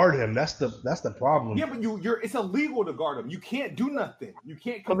one to guard him. That's the problem. Yeah, but you're it's illegal to guard him. You can't do nothing. You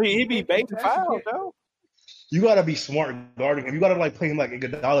can't. I mean, he be baiting fouls though. You gotta be smart guarding him. You gotta like play him like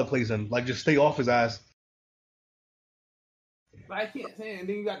Iguodala plays him. Like just stay off his ass. I can't say, and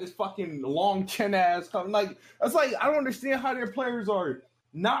then you got this fucking long chin ass coming. Like it's like I don't understand how their players are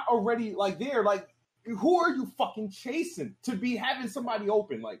not already like they're like who are you fucking chasing to be having somebody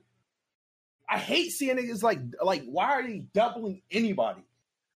open? Like I hate seeing it. It's like why are they doubling anybody?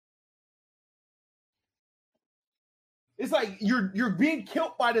 It's like you're being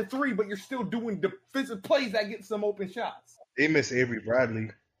killed by the three, but you're still doing defensive plays that get some open shots. They miss Avery Bradley.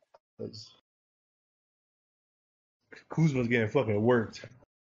 Kuzma's getting fucking worked.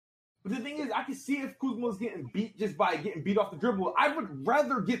 But the thing is, I can see if Kuzma's getting beat just by getting beat off the dribble. I would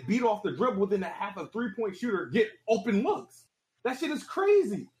rather get beat off the dribble than to have a 3-point shooter get open looks. That shit is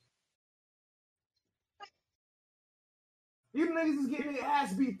crazy. These niggas is getting their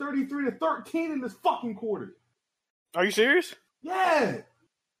ass beat 33-13 in this fucking quarter. Are you serious? Yeah.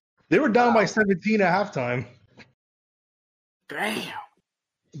 They were down by 17 at halftime. Damn.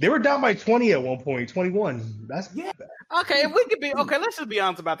 They were down by 20 at one point, 21. That's yeah. Okay, if we could be okay, let's just be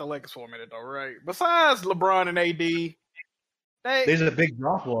honest about the Lakers for a minute, though, right? Besides LeBron and AD, there's a big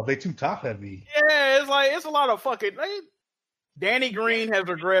drop off. They too top heavy. Yeah, it's like it's a lot of fucking. Danny Green has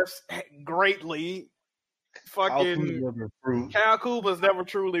regressed greatly. Fucking Kyle Kuzma's never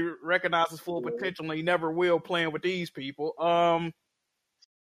truly recognized his full potential, and he never will playing with these people.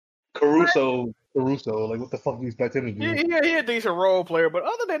 Caruso, like what the fuck do you expect him to do? Yeah, he a decent role player, but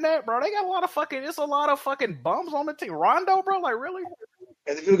other than that, bro, they got a lot of fucking bums on the team. Rondo, bro, like really?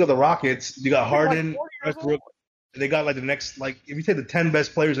 And if you look at the Rockets, you got Harden, Westbrook. They got like the next, like if you take the 10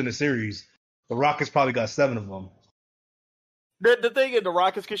 best players in the series, the Rockets probably got 7 of them. The thing is, the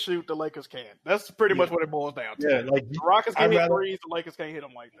Rockets can shoot, the Lakers can't. That's pretty much what it boils down to. Yeah, like the Rockets can hit threes, the Lakers can't hit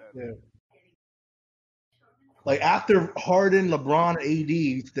them like that. Yeah. Like after Harden, LeBron,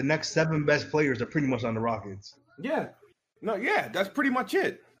 AD, the next 7 best players are pretty much on the Rockets. Yeah, that's pretty much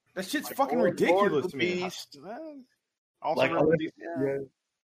it. That shit's fucking ridiculous to me. Like,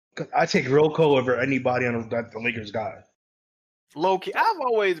 I take Rocco over anybody on that the Lakers got. Low key, I've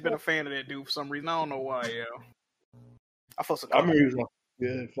always been a fan of that dude for some reason. I don't know why. I remember he was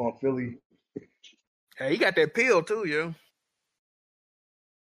from Philly. Hey, he got that pill too, yo.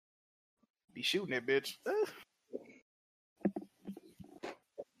 Be shooting that bitch.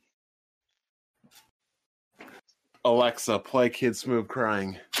 Alexa, play Kid Smooth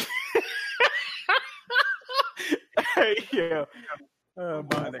Crying. Yeah. Buying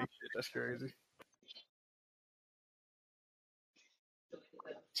that shit. That's crazy.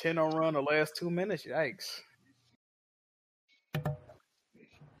 10 on run the last 2 minutes. Yikes.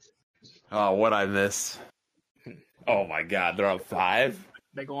 Oh, what I miss. Oh my god, they're up 5?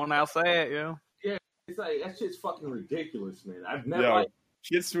 They going outside, Yeah, it's like that shit's fucking ridiculous, man. I've never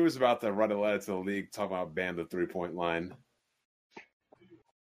Kid Smooth's about to run a letter to the league talking about ban the 3-point line.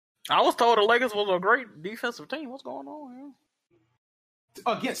 I was told the Lakers was a great defensive team. What's going on, man?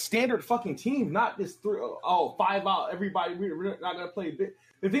 Against standard fucking team, not this 5 out. Everybody, we're not gonna play big.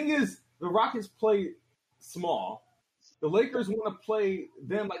 The thing is, the Rockets play small. The Lakers want to play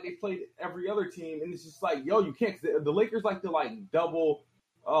them like they played every other team, and it's just like, yo, you can't. The Lakers like to like double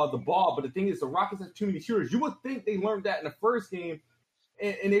the ball, but the thing is, the Rockets have too many shooters. You would think they learned that in the first game,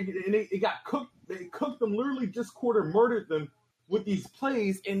 and they got cooked. They cooked them literally just murdered them with these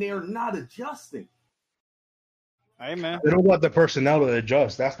plays, and they are not adjusting. Hey, man. They don't want the personnel to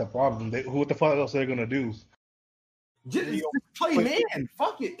adjust. That's the problem. What the fuck else are they going to do? Just play man.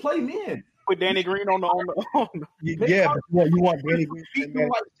 Fuck it. Play man. Put Danny Green on the Yeah, but you want Danny Green to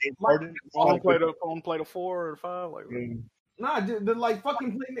play the 4 or 5? Like, nah, they're like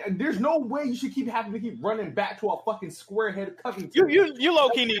fucking play man. There's no way you should keep having to keep running back to a fucking square-headed Covington. You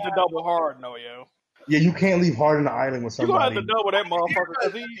low-key need to double hard, no, yo. Yeah, you can't leave Harden on the island with somebody. You gonna have to double that motherfucker.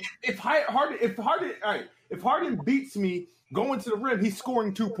 If Harden beats me going to the rim, he's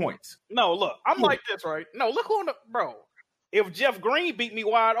scoring 2 points. No, look, I'm like this, right? No, look on the bro. If Jeff Green beat me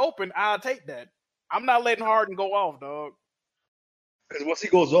wide open, I'll take that. I'm not letting Harden go off, dog. Because once he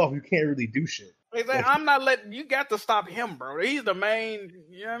goes off, you can't really do shit. I'm not letting you. Got to stop him, bro. He's the main.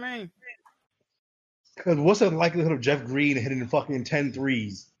 You know what I mean? Because what's the likelihood of Jeff Green hitting fucking 10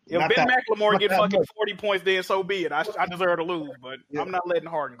 threes? If Not Ben that- McLemore not get that fucking much. 40 points, then so be it. I deserve to lose, but Yeah. I'm not letting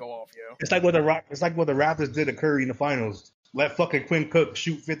Harden go off, yo. It's like what the Raptors did to Curry in the finals. Let fucking Quinn Cook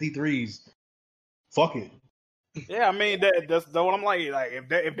shoot 53s. Fuck it. Yeah, I mean that's what I'm like. Like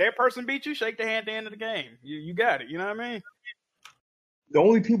if that person beat you, shake their hand at the end of the game. You got it. You know what I mean? The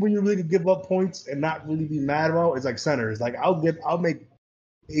only people you really give up points and not really be mad about is like centers. Like I'll make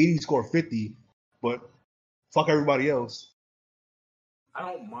 80 score 50, but fuck everybody else. I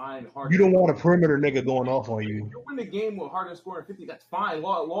don't mind Harden. You don't want a perimeter nigga going off on If you. you win the game with Harden scoring 50, that's fine. As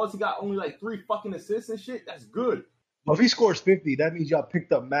long as he got only like 3 fucking assists and shit, that's good. But if he scores 50, that means y'all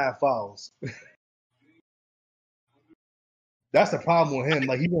picked up mad fouls. That's the problem with him.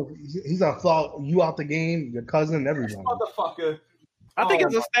 Like he's gonna foul you out the game, your cousin, everybody. Motherfucker. I think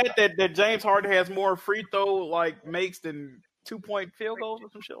it's a stat that James Harden has more free throw makes than 2-point field goals or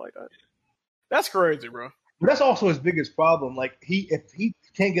some shit like that. That's crazy, bro. But that's also his biggest problem. Like if he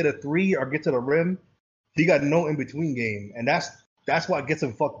can't get a 3 or get to the rim, he got no in between game, and that's what gets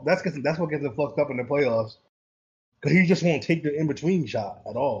him fucked. That's what gets him fucked up in the playoffs. Because he just won't take the in between shot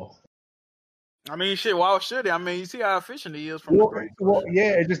at all. I mean, shit. Why should he? I mean, you see how efficient he is from Well, the three. well,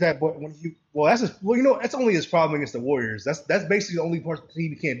 yeah, it's just that. But when that's only his problem against the Warriors. That's basically the only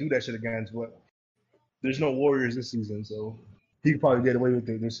team he can't do that shit against. But there's no Warriors this season, so he could probably get away with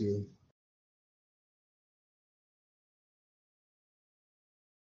it this year.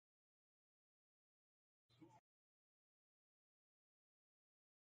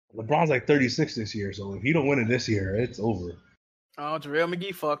 LeBron's like 36 this year, so if he don't win it this year, it's over. Oh, JaVale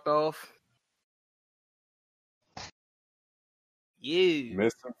McGee fucked off. Yeah.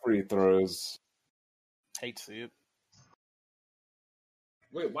 Missed some free throws. Hate to see it.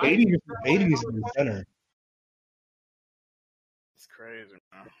 Wait, why? 80 is in the center. It's crazy,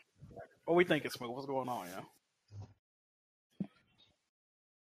 man. What we thinking, Smooth? What's going on, yeah?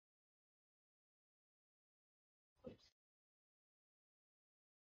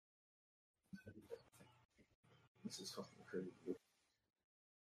 This is fucking crazy.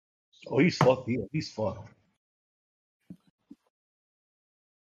 Oh, he's fucked. He's fucked.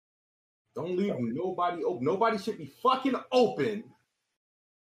 Don't leave nobody open. Nobody should be fucking open.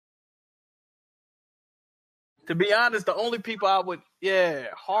 To be honest, the only people I would,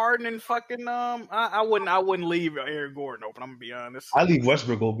 Harden and fucking I wouldn't leave Aaron Gordon open. I'm gonna be honest. I leave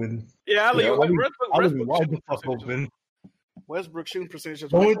Westbrook open. Yeah, I leave Westbrook wide the fuck open. Westbrook shooting percentage.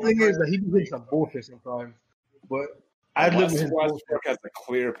 The only thing is that he can hit some bullshit sometimes, but I live with his bullshit. Westbrook has a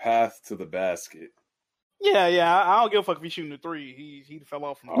clear path to the basket. Yeah, I don't give a fuck if he's shooting the three. He fell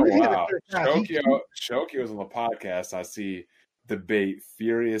off. Oh wow, Shoki was on the podcast. I see debate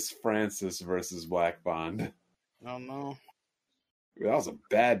Furious Francis versus Black Bond. Oh no, that was a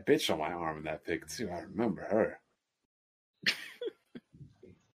bad bitch on my arm in that pic too. I remember her.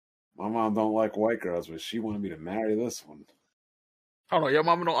 My mom don't like white girls, but she wanted me to marry this one. Hold on, your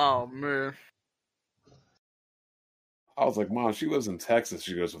mama don't. Oh man. I was like, Mom, she lives in Texas.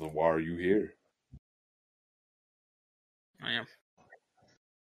 She goes, well, then why are you here? I am.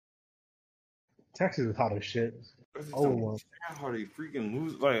 Texas is hot as shit. How do you freaking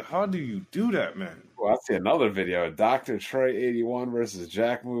lose? Like, how do you do that, man? Well, I see another video. Dr. Trey 81 versus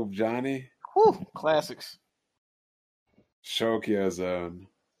Jack Move Johnny. Whew, classics. Shokio Zone.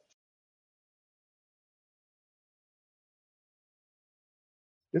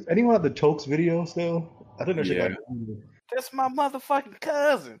 Does anyone have the Tokes video still? I think there's Yeah. That's my motherfucking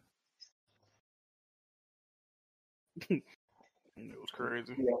cousin. It was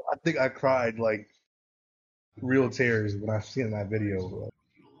crazy. Yeah, I think I cried like real tears when I seen that video. Bro.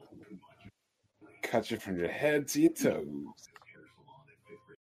 Cut you from your head to your toes.